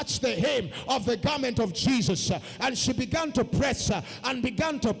and catch the hem of the garment of Jesus. And she began to press and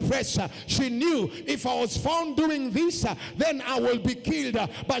began to press. She knew, if I was found doing this, then I will be killed.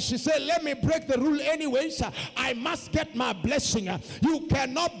 But she said, let me break the rule anyways. I must get my blessing. You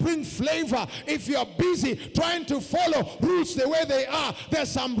cannot bring flavor if you're busy trying to follow rules the way they are. There's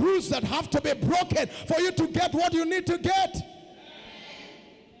some rules that have to be broken for you to get what you need to get.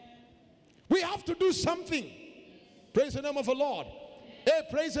 We have to do something. Praise the name of the Lord. Hey,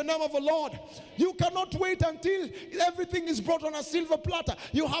 praise the name of the Lord. You cannot wait until everything is brought on a silver platter.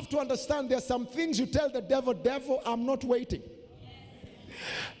 You have to understand there's some things you tell the devil, devil, I'm not waiting.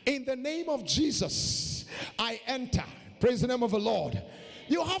 In the name of Jesus, I enter. Praise the name of the Lord.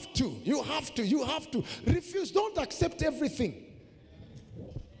 You have to refuse. Don't accept everything.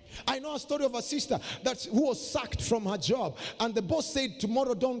 I know a story of a sister who was sacked from her job, and the boss said,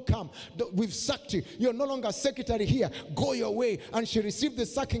 tomorrow don't come, we've sacked you, you're no longer secretary here, go your way. And she received the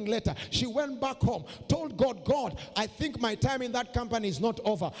sacking letter. She went back home, told God, God, I think my time in that company is not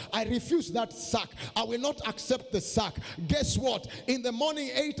over. I refuse that sack. I will not accept the sack. Guess what? In the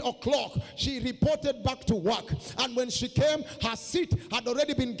morning, 8 o'clock, she reported back to work, and when she came, her seat had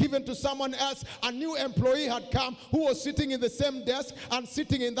already been given to someone else. A new employee had come who was sitting in the same desk and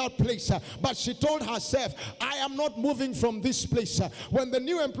sitting in that place, but she told herself, I am not moving from this place. When the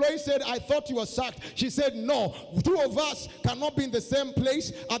new employee said, I thought you were sacked, she said, no, two of us cannot be in the same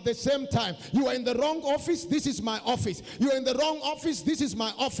place at the same time. You are in the wrong office, this is my office. You are in the wrong office, this is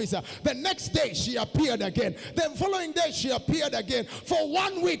my office. The next day she appeared again. The following day she appeared again. For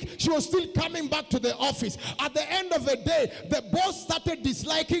 1 week she was still coming back to the office. At the end of the day, the boss started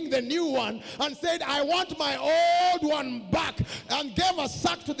disliking the new one and said, I want my old one back, and gave a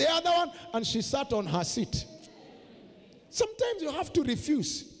sack to the other one, and she sat on her seat. Sometimes you have to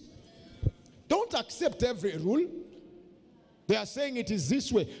refuse. Don't accept every rule. They are saying it is this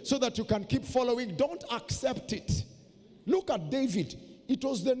way so that you can keep following. Don't accept it. Look at David. It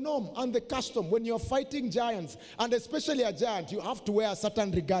was the norm and the custom when you're fighting giants, and especially a giant, you have to wear a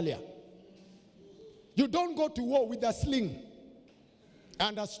certain regalia. You don't go to war with a sling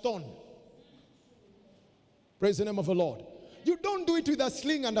and a stone. Praise the name of the Lord. You don't do it with a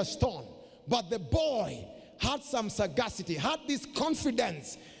sling and a stone. But the boy had some sagacity, had this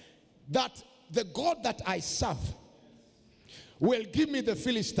confidence that the God that I serve will give me the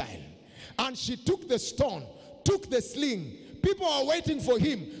Philistine. And she took the stone, took the sling. People are waiting for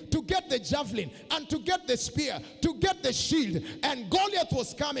him to get the javelin and to get the spear, to get the shield. And Goliath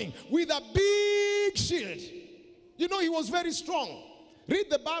was coming with a big shield. You know, he was very strong. Read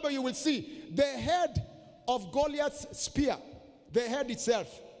the Bible, you will see the head of Goliath's spear, the head itself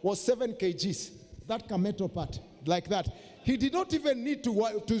was 7 kgs. That kameto part, like that. He did not even need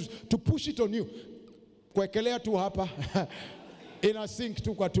to push it on you. Kwekelea tu hapa. In a sink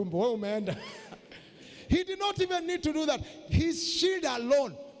tu kwa tumbo. Umeenda. He did not even need to do that. His shield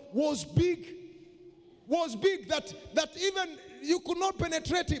alone was big. Was big that even you could not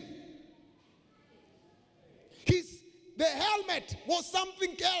penetrate him. The helmet was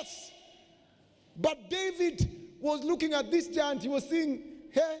something else. But David was looking at this giant. He was saying,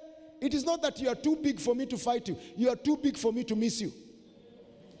 hey, it is not that you are too big for me to fight you. You are too big for me to miss you.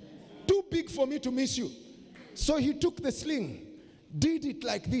 Too big for me to miss you. So he took the sling, did it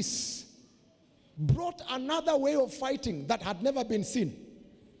like this, brought another way of fighting that had never been seen.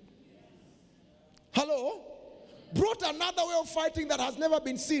 Hello? Brought another way of fighting that has never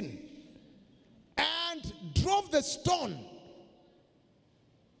been seen. And drove the stone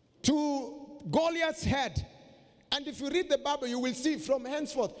to Goliath's head. And if you read the Bible, you will see from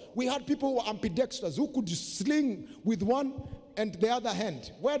henceforth, we had people who were ambidextrous, who could sling with one and the other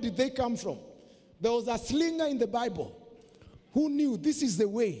hand. Where did they come from? There was a slinger in the Bible who knew this is the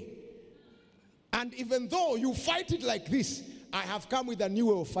way. And even though you fight it like this, I have come with a new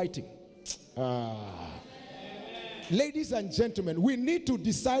way of fighting. Ladies and gentlemen, we need to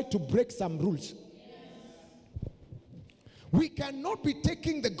decide to break some rules. We cannot be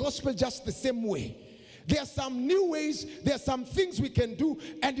taking the gospel just the same way. There are some new ways, there are some things we can do,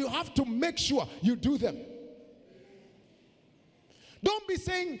 and you have to make sure you do them. Don't be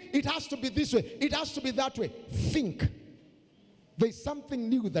saying it has to be this way, it has to be that way. Think. There's something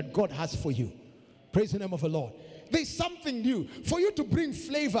new that God has for you. Praise the name of the Lord. There's something new. For you to bring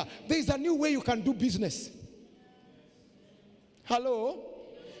flavor, there's a new way you can do business. Hello?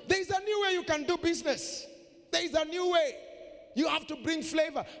 There's a new way you can do business. There's a new way. You have to bring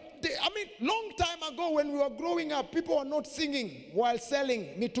flavor. I mean, long time ago when we were growing up, people were not singing while selling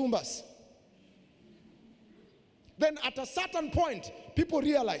mitumbas. Then at a certain point, people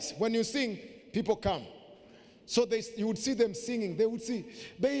realize when you sing, people come. So you would see them singing. They would see,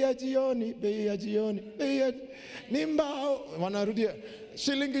 Beya jioni, Beya jioni, Beya nimbao, wanarudia,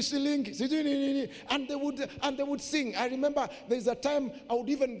 shilingi, shilingi, and they would sing. I remember there's a time I would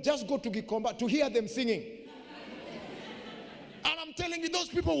even just go to Gikomba to hear them singing. And I'm telling you, those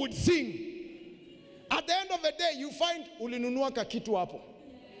people would sing. At the end of the day, you find ulinunua kakitu hapo.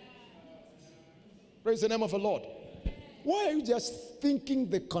 Praise the name of the Lord. Why are you just thinking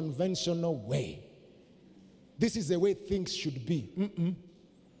the conventional way? This is the way things should be.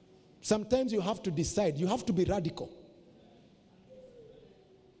 Sometimes you have to decide. You have to be radical.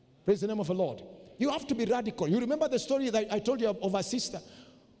 Praise the name of the Lord. You have to be radical. You remember the story that I told you of a sister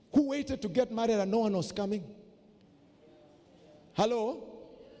who waited to get married and no one was coming? Hello?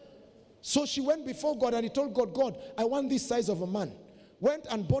 So she went before God and he told God, God, I want this size of a man. Went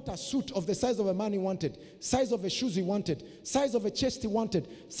and bought a suit of the size of a man he wanted, size of the shoes he wanted, size of a chest he wanted,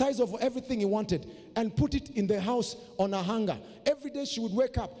 size of everything he wanted, and put it in the house on a hanger. Every day she would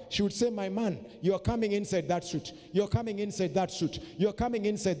wake up, she would say, my man, you're coming inside that suit. You're coming inside that suit. You're coming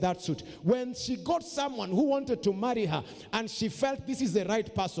inside that suit. When she got someone who wanted to marry her and she felt this is the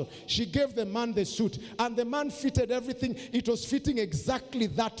right person, she gave the man the suit and the man fitted everything. It was fitting exactly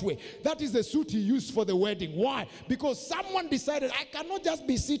that way. That is the suit he used for the wedding. Why? Because someone decided, I cannot just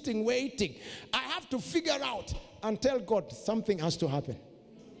be sitting waiting. I have to figure out and tell God something has to happen.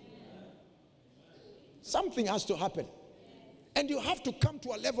 Something has to happen. And you have to come to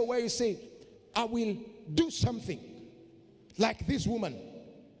a level where you say, I will do something. Like this woman.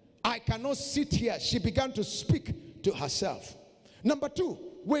 I cannot sit here. She began to speak to herself. Number two,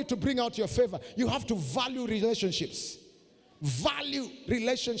 way to bring out your favor. You have to value relationships. Value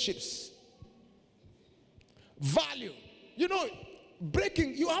relationships. Value. You know,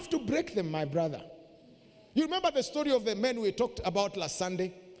 breaking, you have to break them, my brother. You remember the story of the men we talked about last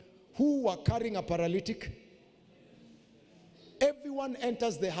Sunday who were carrying a paralytic? Everyone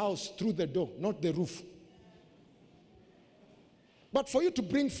enters the house through the door, not the roof. But for you to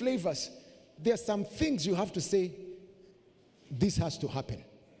bring flavors, there are some things you have to say, this has to happen.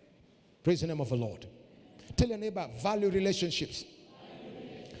 Praise the name of the Lord. Tell your neighbor, value relationships.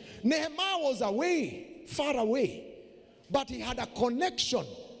 Nehemiah was away, far away, but he had a connection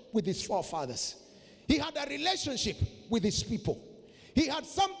with his forefathers. He had a relationship with his people. He had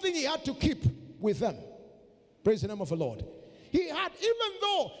something he had to keep with them. Praise the name of the Lord. He had, even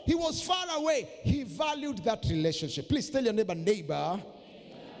though he was far away, he valued that relationship. Please tell your neighbor,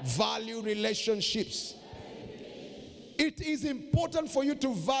 value relationships. It is important for you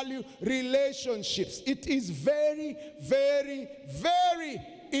to value relationships. It is very, very, very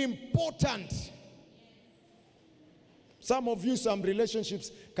important. Some of you, some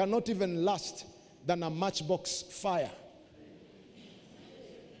relationships cannot even last than a matchbox fire.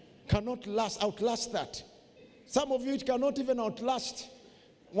 Cannot outlast that. Some of you, it cannot even outlast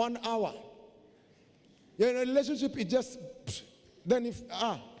 1 hour. You're in a relationship, it just, then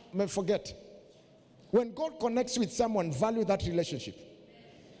forget. When God connects with someone, value that relationship.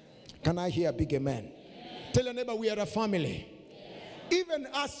 Can I hear a big amen? Tell your neighbor, we are a family. Even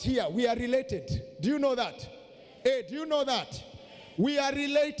us here, we are related. Do you know that? Hey, do you know that? We are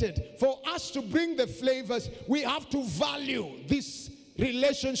related. For us to bring the flavors, we have to value this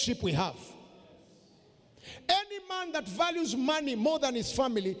relationship we have. Any man that values money more than his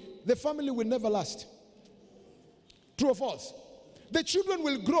family, the family will never last. True or false? The children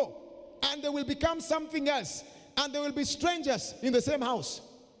will grow and they will become something else, and they will be strangers in the same house.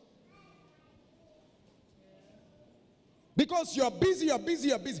 Because you're busy.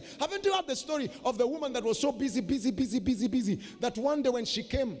 Haven't you heard the story of the woman that was so busy, that one day when she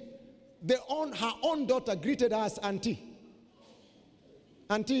came, her own daughter greeted her as auntie.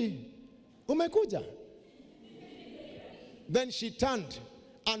 Auntie, umekuja? Then she turned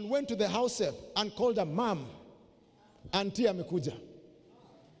and went to the house help and called her mom. Auntie amekuja.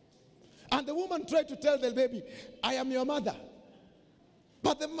 And the woman tried to tell the baby, I am your mother.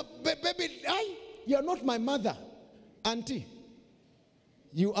 But the baby, you are not my mother. Auntie,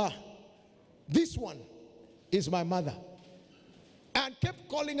 you are. This one is my mother. And kept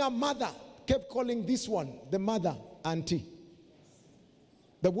calling her mother, kept calling this one, the mother, auntie.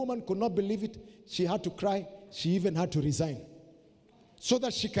 The woman could not believe it. She had to cry. She even had to resign so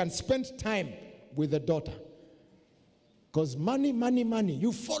that she can spend time with the daughter. Because money.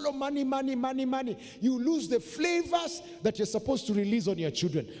 You follow money. You lose the flavors that you're supposed to release on your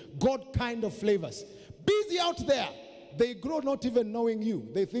children. God kind of flavors. Busy out there. They grow not even knowing you.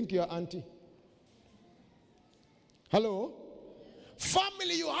 They think you're auntie. Hello?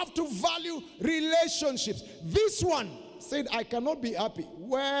 Family, you have to value relationships. This one said, I cannot be happy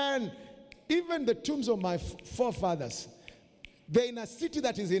when even the tombs of my forefathers, they're in a city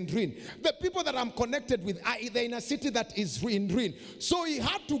that is in ruin. The people that I'm connected with, they're in a city that is in ruin. So he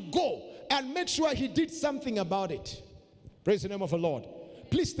had to go and make sure he did something about it. Praise the name of the Lord.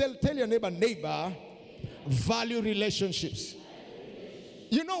 Please tell your neighbor, value relationships.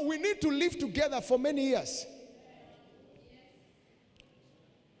 You know, we need to live together for many years.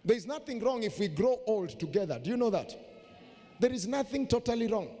 There is nothing wrong if we grow old together. Do you know that? There is nothing totally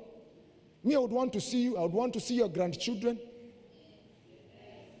wrong. Me, I would want to see you. I would want to see your grandchildren.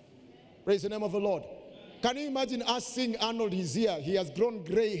 Praise the name of the Lord. Can you imagine us seeing Arnold? He's here. He has grown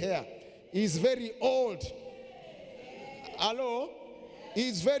gray hair. He's very old. Hello?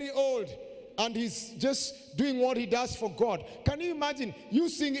 He's very old. And he's just doing what he does for God. Can you imagine you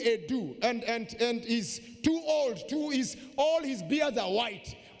seeing Edu and he's too old, all his beards are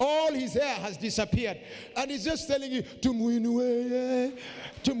white. All his hair has disappeared. And he's just telling you, Tumuinue.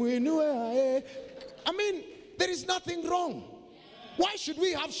 I mean, there is nothing wrong. Why should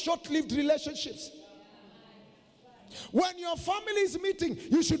we have short-lived relationships? When your family is meeting,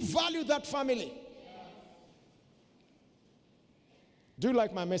 you should value that family. Do you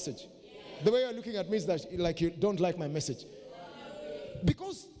like my message? The way you're looking at me is that like you don't like my message.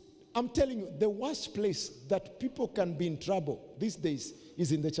 Because I'm telling you, the worst place that people can be in trouble these days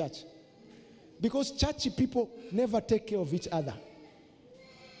is in the church. Because churchy people never take care of each other.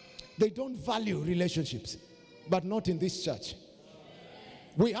 They don't value relationships, but not in this church.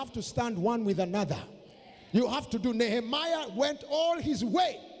 We have to stand one with another. You have to do. Nehemiah went all his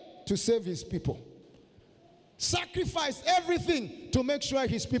way to save his people. Sacrificed everything to make sure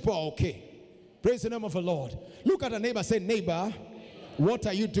his people are okay. Praise the name of the Lord. Look at a neighbor, say, neighbor, what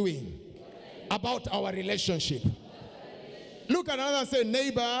are you doing about our relationship? Look at another and say,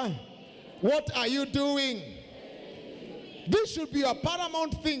 neighbor, what are you doing? This should be a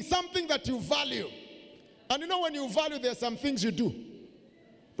paramount thing, something that you value. And you know, when you value, there are some things you do.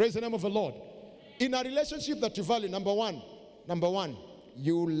 Praise the name of the Lord. In a relationship that you value, number one, Number one,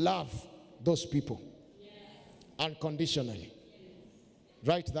 you love those people unconditionally.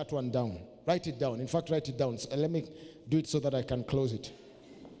 Write that one down. Write it down. In fact, write it down. So let me do it so that I can close it.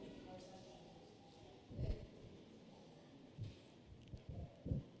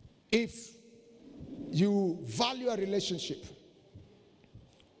 If you value a relationship,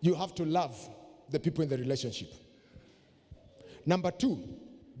 you have to love the people in the relationship. Number two,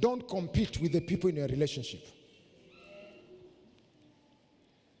 don't compete with the people in your relationship.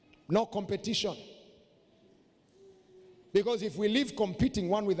 No competition. Because if we live competing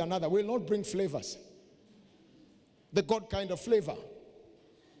one with another, we'll not bring flavors. The God kind of flavor.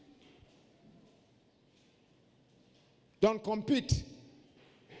 Don't compete.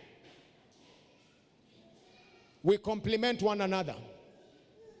 We complement one another.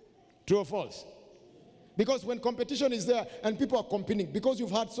 True or false? Because when competition is there and people are competing, because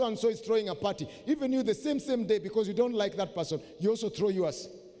you've had so and so is throwing a party, even you the same day, because you don't like that person, you also throw yours.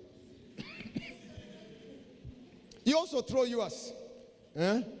 You also throw yours.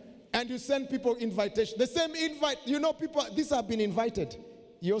 And you send people invitation. The same invite, you know, people, these have been invited.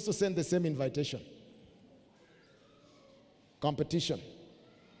 You also send the same invitation. Competition.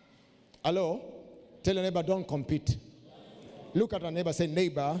 Hello? Tell your neighbor, don't compete. Look at a neighbor, say,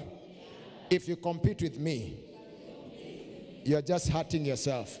 neighbor, if you compete with me, you're just hurting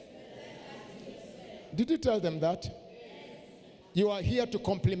yourself. Did you tell them that? You are here to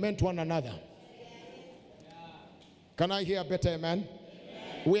complement one another. Can I hear a better amen?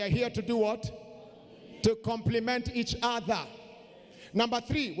 We are here to do what? To complement each other. Number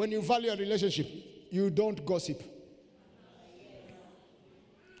three, when you value a relationship, you don't gossip.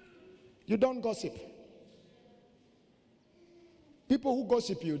 You don't gossip. People who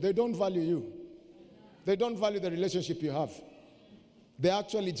gossip you, they don't value you. They don't value the relationship you have. They're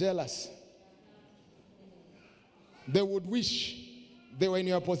actually jealous. They would wish they were in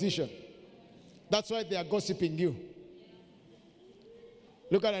your position. That's why they are gossiping you.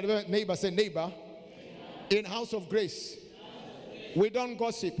 Look at a neighbor, say, neighbor, in House of Grace, we don't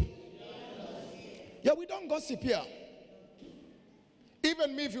gossip. Yeah, we don't gossip here.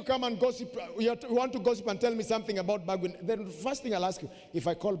 Even me, if you come and gossip, you want to gossip and tell me something about Bagwin, then the first thing I'll ask you, if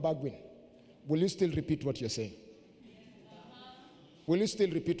I call Bagwin, will you still repeat what you're saying? Will you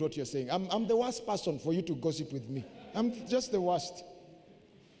still repeat what you're saying? I'm the worst person for you to gossip with me. I'm just the worst.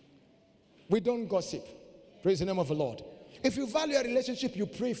 We don't gossip. Praise the name of the Lord. If you value a relationship, you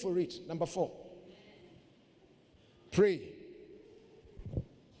pray for it. Number four. Pray.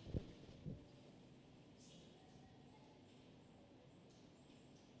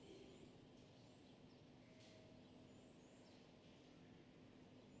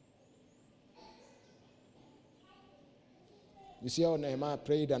 You see how Nehemiah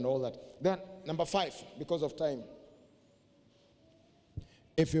prayed and all that. Then, number five, because of time.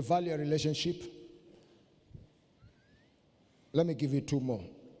 If you value a relationship, let me give you two more.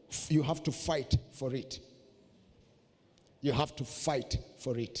 You have to fight for it. You have to fight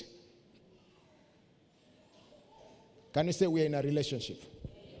for it. Can you say we are in a relationship?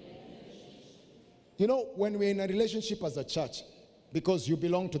 You know, when we're in a relationship as a church, because you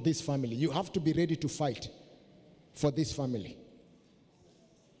belong to this family, you have to be ready to fight for this family.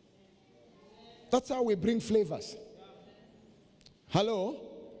 That's how we bring flavors. Hello?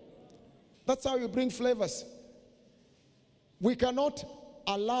 That's how you bring flavors. We cannot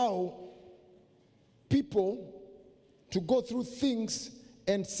allow people to go through things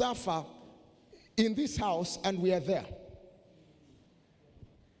and suffer in this house and we are there.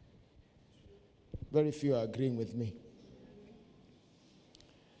 Very few are agreeing with me.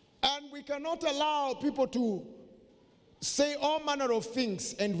 And we cannot allow people to say all manner of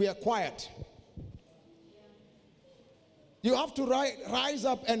things and we are quiet. You have to rise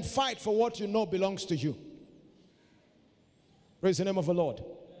up and fight for what you know belongs to you. Praise the name of the Lord.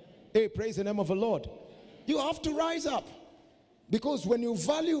 Hey, praise the name of the Lord. You have to rise up. Because when you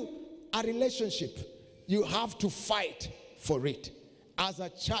value a relationship, you have to fight for it. As a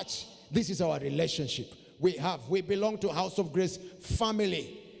church, this is our relationship. We belong to House of Grace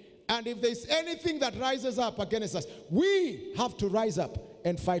family. And if there's anything that rises up against us, we have to rise up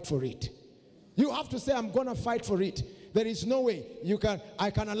and fight for it. You have to say, I'm going to fight for it. There is no way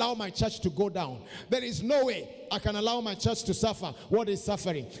I can allow my church to go down. There is no way I can allow my church to suffer what is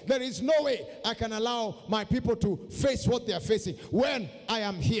suffering. There is no way I can allow my people to face what they are facing. When I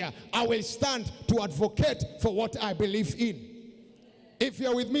am here, I will stand to advocate for what I believe in. If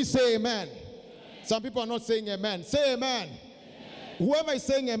you're with me, say amen. Some people are not saying amen. Say amen. Whoever is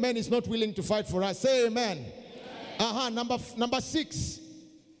saying amen is not willing to fight for us. Say amen. Number 6,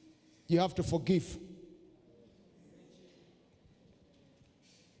 you have to forgive.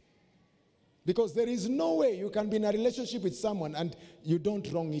 Because there is no way you can be in a relationship with someone and you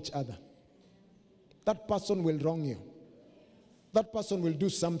don't wrong each other. That person will wrong you. That person will do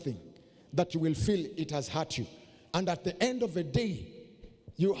something that you will feel it has hurt you. And at the end of the day,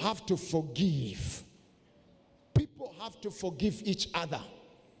 you have to forgive. People have to forgive each other.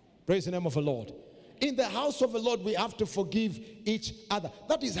 Praise the name of the Lord. In the house of the Lord, we have to forgive each other.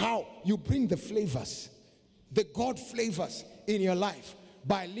 That is how you bring the flavors, the God flavors in your life,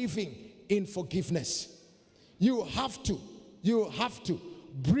 by living in forgiveness. You have to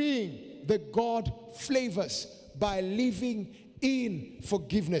bring the God flavors by living in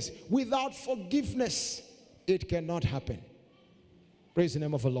forgiveness. Without forgiveness, it cannot happen. Praise the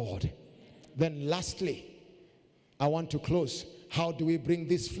name of the Lord. Then lastly, I want to close. How do we bring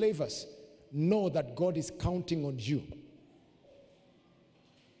these flavors? Know that God is counting on you.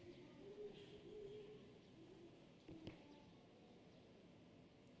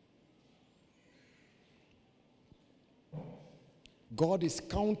 God is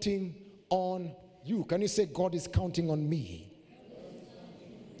counting on you. Can you say, God is counting on me?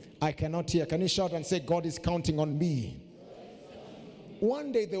 I cannot hear. Can you shout and say, God is counting on me?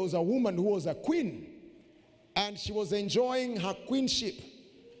 One day there was a woman who was a queen, and she was enjoying her queenship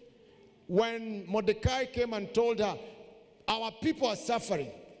when Mordecai came and told her, our people are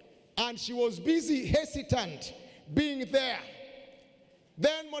suffering. And she was busy, hesitant, being there.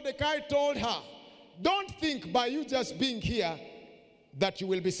 Then Mordecai told her, don't think by you just being here that you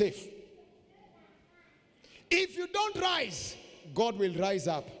will be safe. If you don't rise, God will rise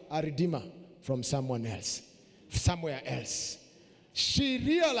up a redeemer from someone else, somewhere else. She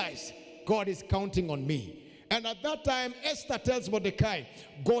realized, God is counting on me. And at that time, Esther tells Mordecai,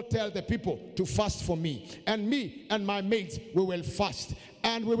 go tell the people to fast for me. And me and my maids, we will fast.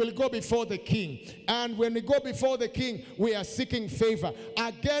 And we will go before the king. And when we go before the king, we are seeking favor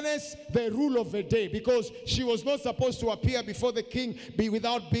against the rule of the day. Because she was not supposed to appear before the king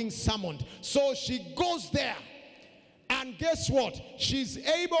without being summoned. So she goes there. And guess what? She's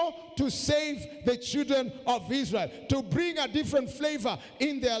able to save the children of Israel, to bring a different flavor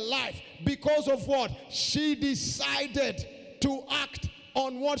in their life. Because of what? She decided to act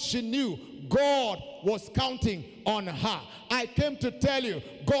on what she knew God was counting on her. I came to tell you,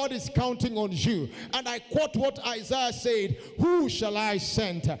 God is counting on you. And I quote what Isaiah said, who shall I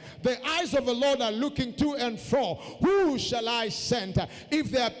send? The eyes of the Lord are looking to and fro. Who shall I send?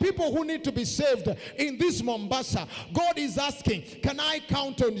 If there are people who need to be saved in this Mombasa, God is asking, can I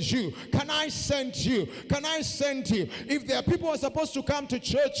count on you? Can I send you? Can I send you? If there are people who are supposed to come to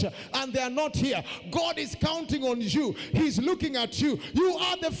church and they are not here, God is counting on you. He's looking at you. You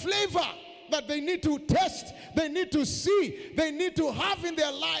are the flavor that they need to test, they need to see, they need to have in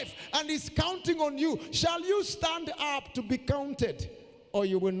their life, and He's counting on you. Shall you stand up to be counted, or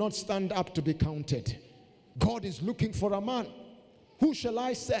you will not stand up to be counted? God is looking for a man. Who shall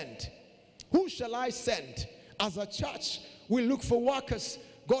I send? Who shall I send? As a church, we look for workers.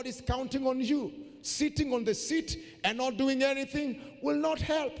 God is counting on you. Sitting on the seat and not doing anything will not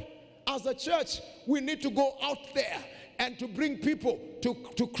help. As a church, we need to go out there and to bring people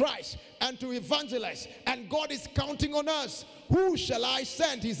to Christ and to evangelize. And God is counting on us. Who shall I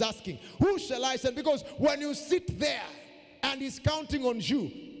send? He's asking. Who shall I send? Because when you sit there and He's counting on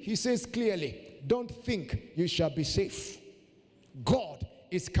you, He says clearly, don't think you shall be safe. God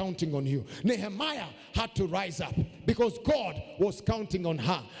is counting on you. Nehemiah had to rise up because God was counting on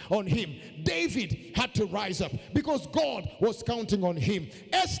him. David had to rise up because God was counting on him.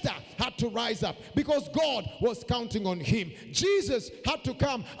 Esther had to rise up because God was counting on him. Jesus had to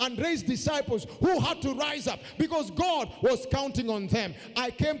come and raise disciples who had to rise up because God was counting on them.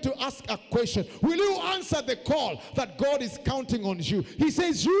 I came to ask a question. Will you answer the call that God is counting on you? He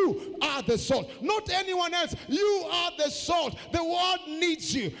says you are the salt, not anyone else. You are the salt. The world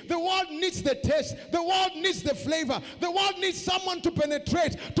needs you. The world needs the taste. The world needs the flavor. The world needs someone to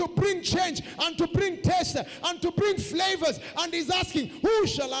penetrate, to bring change and to bring taste and to bring flavors. And He's asking, who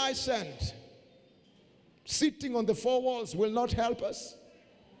shall I send? Sitting on the four walls will not help us.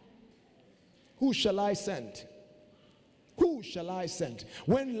 Who shall I send? Who shall I send?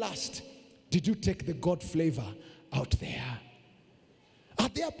 When last did you take the God flavor out there? Are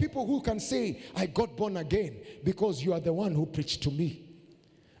there people who can say, I got born again because you are the one who preached to me?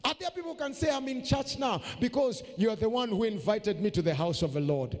 Are there people who can say, I'm in church now because you are the one who invited me to the house of the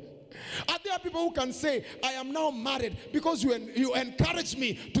Lord? Are there people who can say, I am now married because you encouraged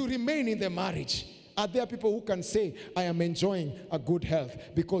me to remain in the marriage? Are there people who can say, I am enjoying a good health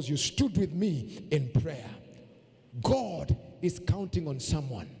because you stood with me in prayer? God is counting on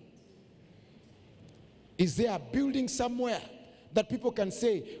someone. Is there a building somewhere that people can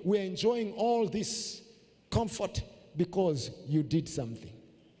say, we're enjoying all this comfort because you did something?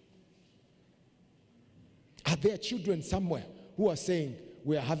 Are there children somewhere who are saying,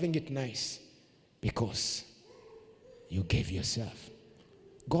 we are having it nice because you gave yourself?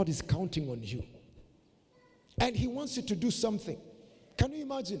 God is counting on you. And he wants you to do something. Can you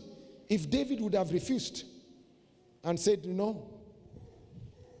imagine if David would have refused and said,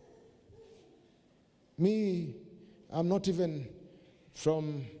 me, I'm not even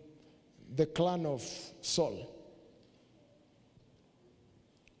from the clan of Saul.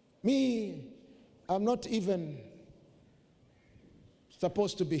 Me, I'm not even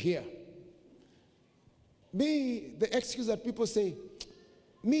supposed to be here. Me, the excuse that people say,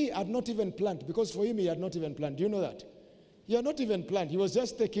 me, I'd not even planned, because for him, he had not even planned. Do you know that? He had not even planned. He was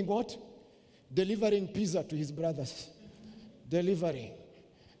just taking what? Delivering pizza to his brothers. Delivering.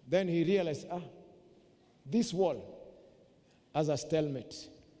 Then he realized, this wall has a stalemate.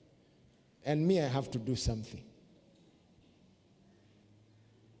 And me, I have to do something.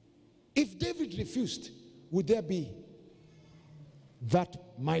 If David refused, would there be that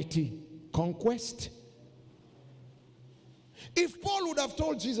mighty conquest? If Paul would have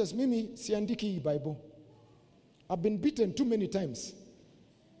told Jesus, Mimi, siandiki Bible, I've been beaten too many times.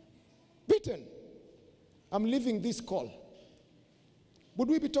 Beaten. I'm leaving this call. Would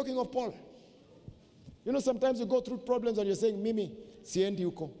we be talking of Paul? Sometimes you go through problems and you're saying, Mimi, siendi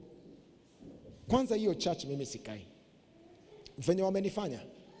uko. Kwanza hiyo church mimi sikai. Venye wamenifanya.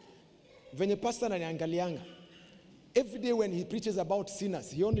 Venye pastor ananiangalianga. Every day when he preaches about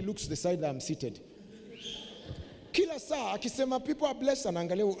sinners, he only looks to the side that I'm seated. Kila saa akisema people are blessed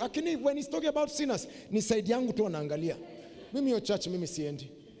anaangalia. Lakini when he's talking about sinners, ni side yangu tu anaangalia. Mimi hiyo church mimi siendi.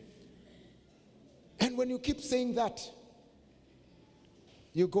 And when you keep saying that,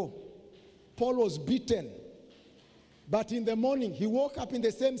 you go. Paul was beaten. But in the morning, he woke up in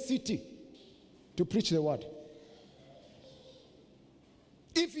the same city to preach the word.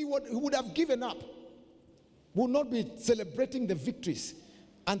 If he would have given up, we would not be celebrating the victories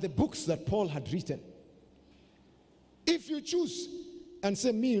and the books that Paul had written. If you choose and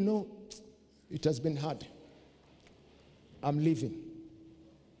say, me, it has been hard. I'm leaving.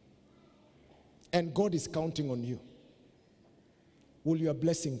 And God is counting on you. Will your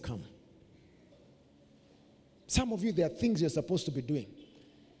blessing come? Some of you, there are things you're supposed to be doing.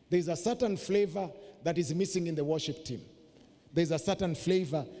 There's a certain flavor that is missing in the worship team. There's a certain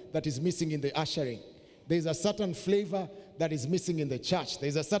flavor that is missing in the ushering. There's a certain flavor that is missing in the church.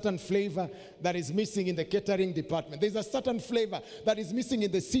 There's a certain flavor that is missing in the catering department. There's a certain flavor that is missing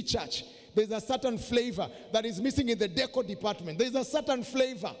in the C church. There's a certain flavor that is missing in the deco department. There's a certain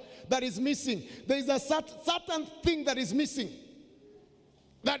flavor that is missing. There's a certain thing that is missing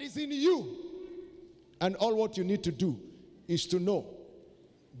that is in you. And all what you need to do is to know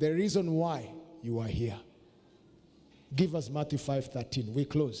the reason why you are here. Give us Matthew 5:13. We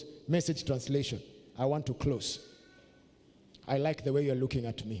close. Message translation. I want to close. I like the way you're looking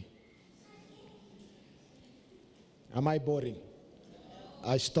at me. Am I boring?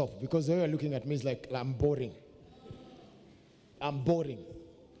 I stop because the way you're looking at me is like I'm boring. I'm boring.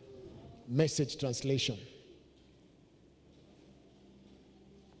 Message translation.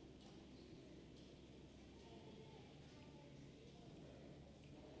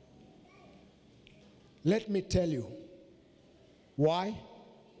 Let me tell you why.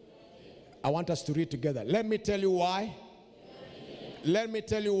 I want us to read together. Let me tell you why. Let me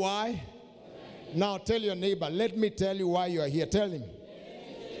tell you why. Now tell your neighbor, let me tell you why you are here. Tell him.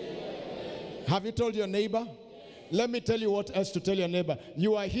 Have you told your neighbor? Let me tell you what else to tell your neighbor.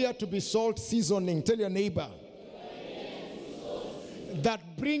 You are here to be salt seasoning. Tell your neighbor.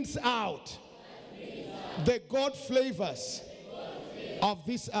 That brings out the God flavors of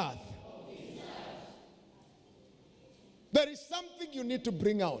this earth. There is something you need to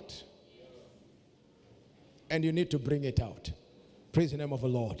bring out. And you need to bring it out. Praise the name of the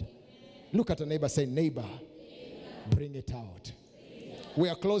Lord. Look at a neighbor, say, neighbor, bring it out. We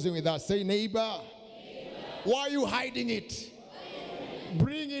are closing with that. Say, neighbor, why are you hiding it?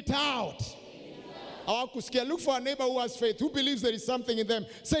 Bring it out. Look for a neighbor who has faith, who believes there is something in them.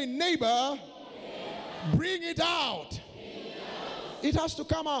 Say, neighbor, bring it out. It has to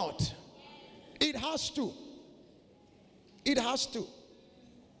come out. It has to. It has to.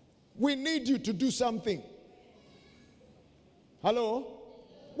 We need you to do something. Hello?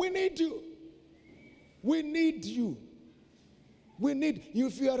 We need you. We need you. We need you.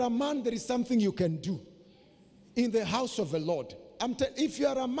 If you are a man, there is something you can do in the house of the Lord. If you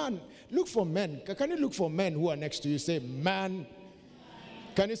are a man, look for men. Can you look for men who are next to you? Say, man.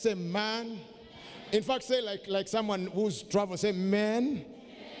 Can you say, man? In fact, say like someone who's traveling, say, man,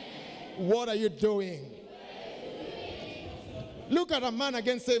 what are you doing? Look at a man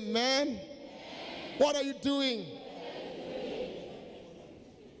again, say, man, what are you doing?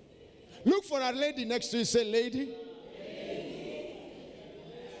 Look for a lady next to you, say, lady.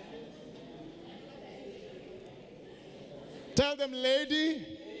 Tell them, lady,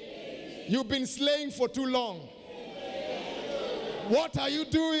 you've been slaying for too long. What are you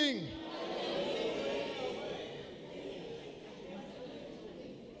doing?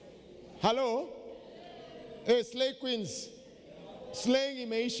 Hello? Hey, slay queens. Slaying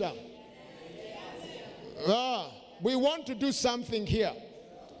in Asia. We want to do something here.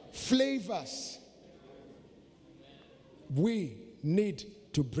 Flavors. We need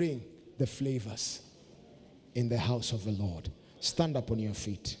to bring the flavors in the house of the Lord. Stand up on your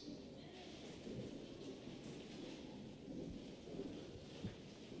feet.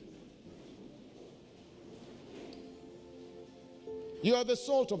 You are the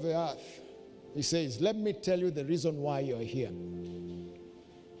salt of the earth. He says, let me tell you the reason why you're here.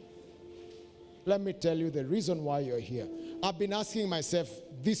 Let me tell you the reason why you're here. I've been asking myself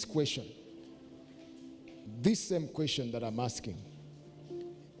this question. This same question that I'm asking.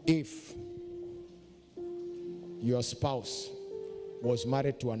 If your spouse was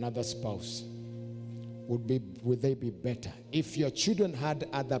married to another spouse, would they be better? If your children had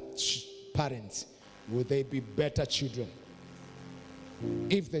other parents, would they be better children?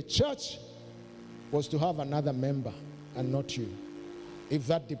 If the church was to have another member and not you, if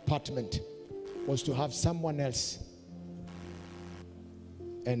that department was to have someone else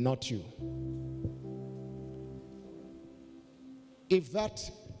and not you, if that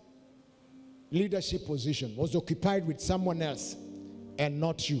leadership position was occupied with someone else and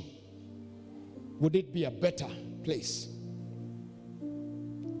not you, would it be a better place?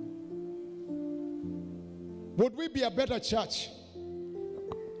 Would we be a better church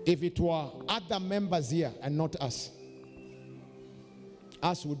if it were other members here and not us?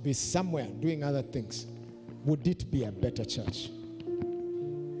 Us would be somewhere doing other things. Would it be a better church?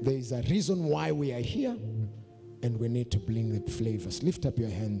 There is a reason why we are here, and we need to bring the flavors. Lift up your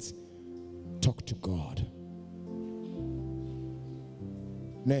hands. Talk to God.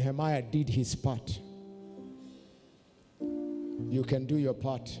 Nehemiah did his part. You can do your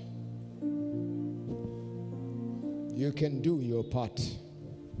part. You can do your part.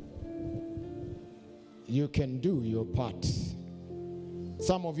 You can do your part.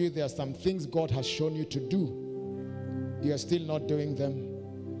 Some of you, there are some things God has shown you to do. You are still not doing them.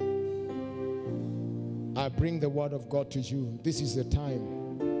 I bring the word of God to you. This is the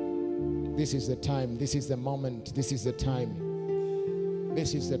time. This is the time. This is the moment. This is the time.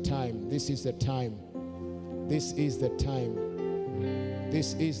 This is the time. This is the time. This is the time.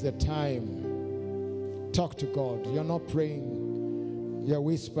 This is the time. Talk to God. You're not praying. You're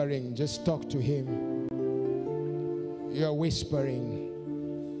whispering. Just talk to Him. You're whispering.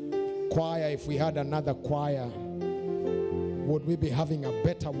 Choir, if we had another choir, would we be having a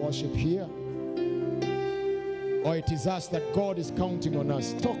better worship here? Or it is us that God is counting on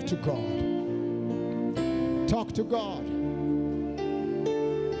us? Talk to God. Talk to God.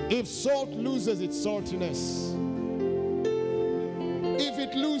 If salt loses its saltiness, if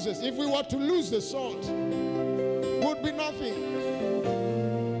it loses, if we were to lose the salt, would be nothing.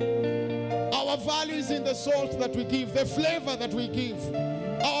 Our value is in the salt that we give, the flavor that we give.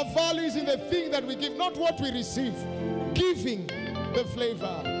 Our value is in the thing that we give, not what we receive. Giving the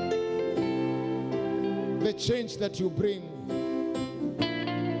flavor. The change that you bring.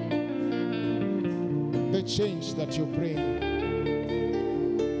 The change that you bring.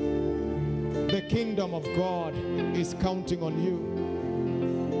 The kingdom of God is counting on you.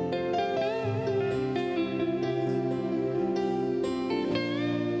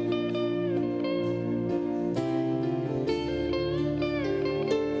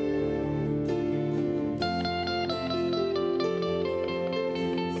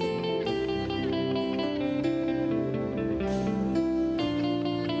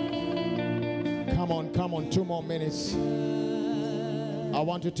 Come on, 2 more minutes. I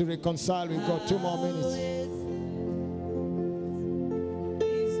want you to reconcile with God. 2 more minutes.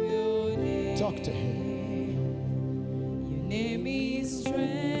 Talk to Him. Your name is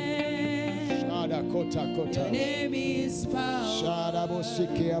strength. Your name is power.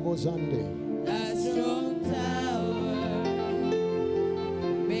 A strong tower.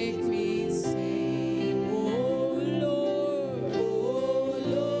 Make me sing, oh Lord, oh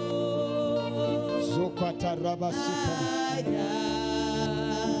Lord.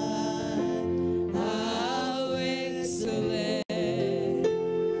 How excellent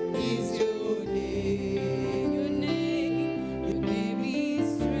is your name.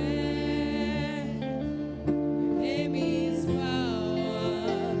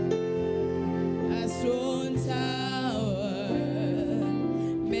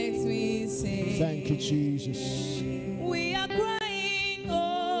 Thank you, Jesus. We are crying,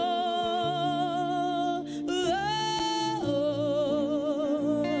 oh, oh,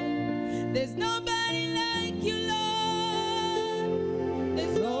 oh. There's nobody like you, Lord.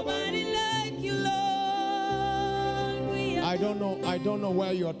 There's nobody like you, Lord. We are I don't know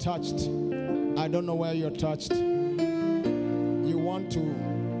where you're touched. I don't know where you're touched. You want to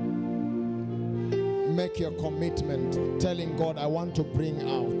make your commitment, telling God, I want to bring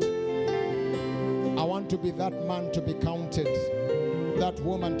out. I want to be that man to be counted, that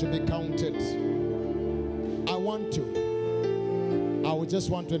woman to be counted. I want to. I would just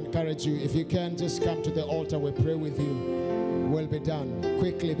want to encourage you. If you can, just come to the altar. We pray with you. We'll be done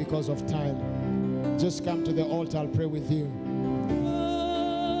quickly because of time. Just come to the altar. I'll pray with you.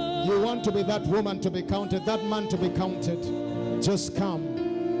 You want to be that woman to be counted, that man to be counted. Just come.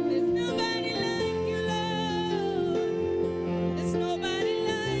 There's nobody like you, Lord. There's nobody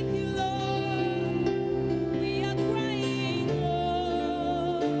like you, Lord. We are crying,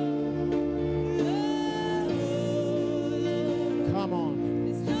 Lord. Lord. Come on.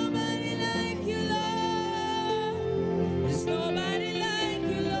 There's nobody like you, Lord. There's nobody like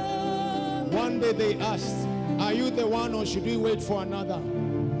you, Lord. One day they asked, are you the one or should we wait for another?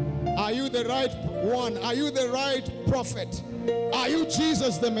 Are you the right one? Are you the right prophet? Are you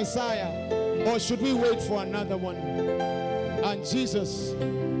Jesus the Messiah? Or should we wait for another one? And Jesus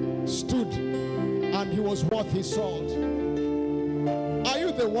stood and he was worth his salt. Are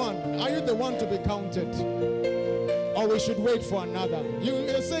you the one? Are you the one to be counted? Or we should wait for another?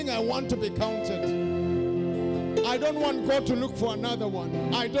 You're saying, I want to be counted. I don't want God to look for another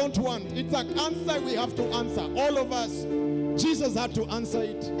one. I don't want. It's an answer we have to answer. All of us. Jesus had to answer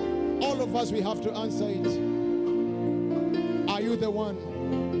it. All of us, we have to answer it. Are you the one?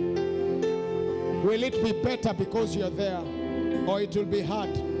 Will it be better because you're there? Or it will be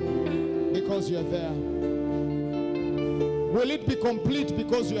hard because you're there? Will it be complete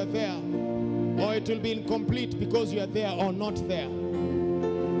because you're there? Or it will be incomplete because you're there or not there?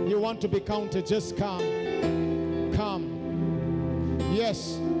 You want to be counted, just come. Come.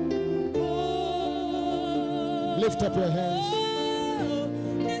 Yes. Lift up your hands.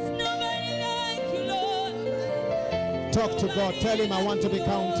 Talk to God. Tell him, I want to be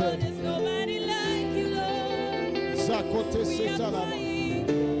counted. There's nobody like you, Lord. Tell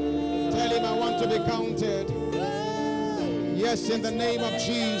him, I want to be counted. Yes, in the name of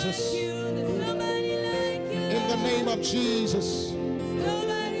Jesus. In the name of Jesus.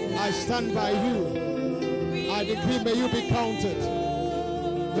 I stand by you. I decree, may you be counted.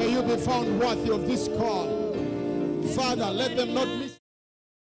 May you be found worthy of this call. Father, let them not miss.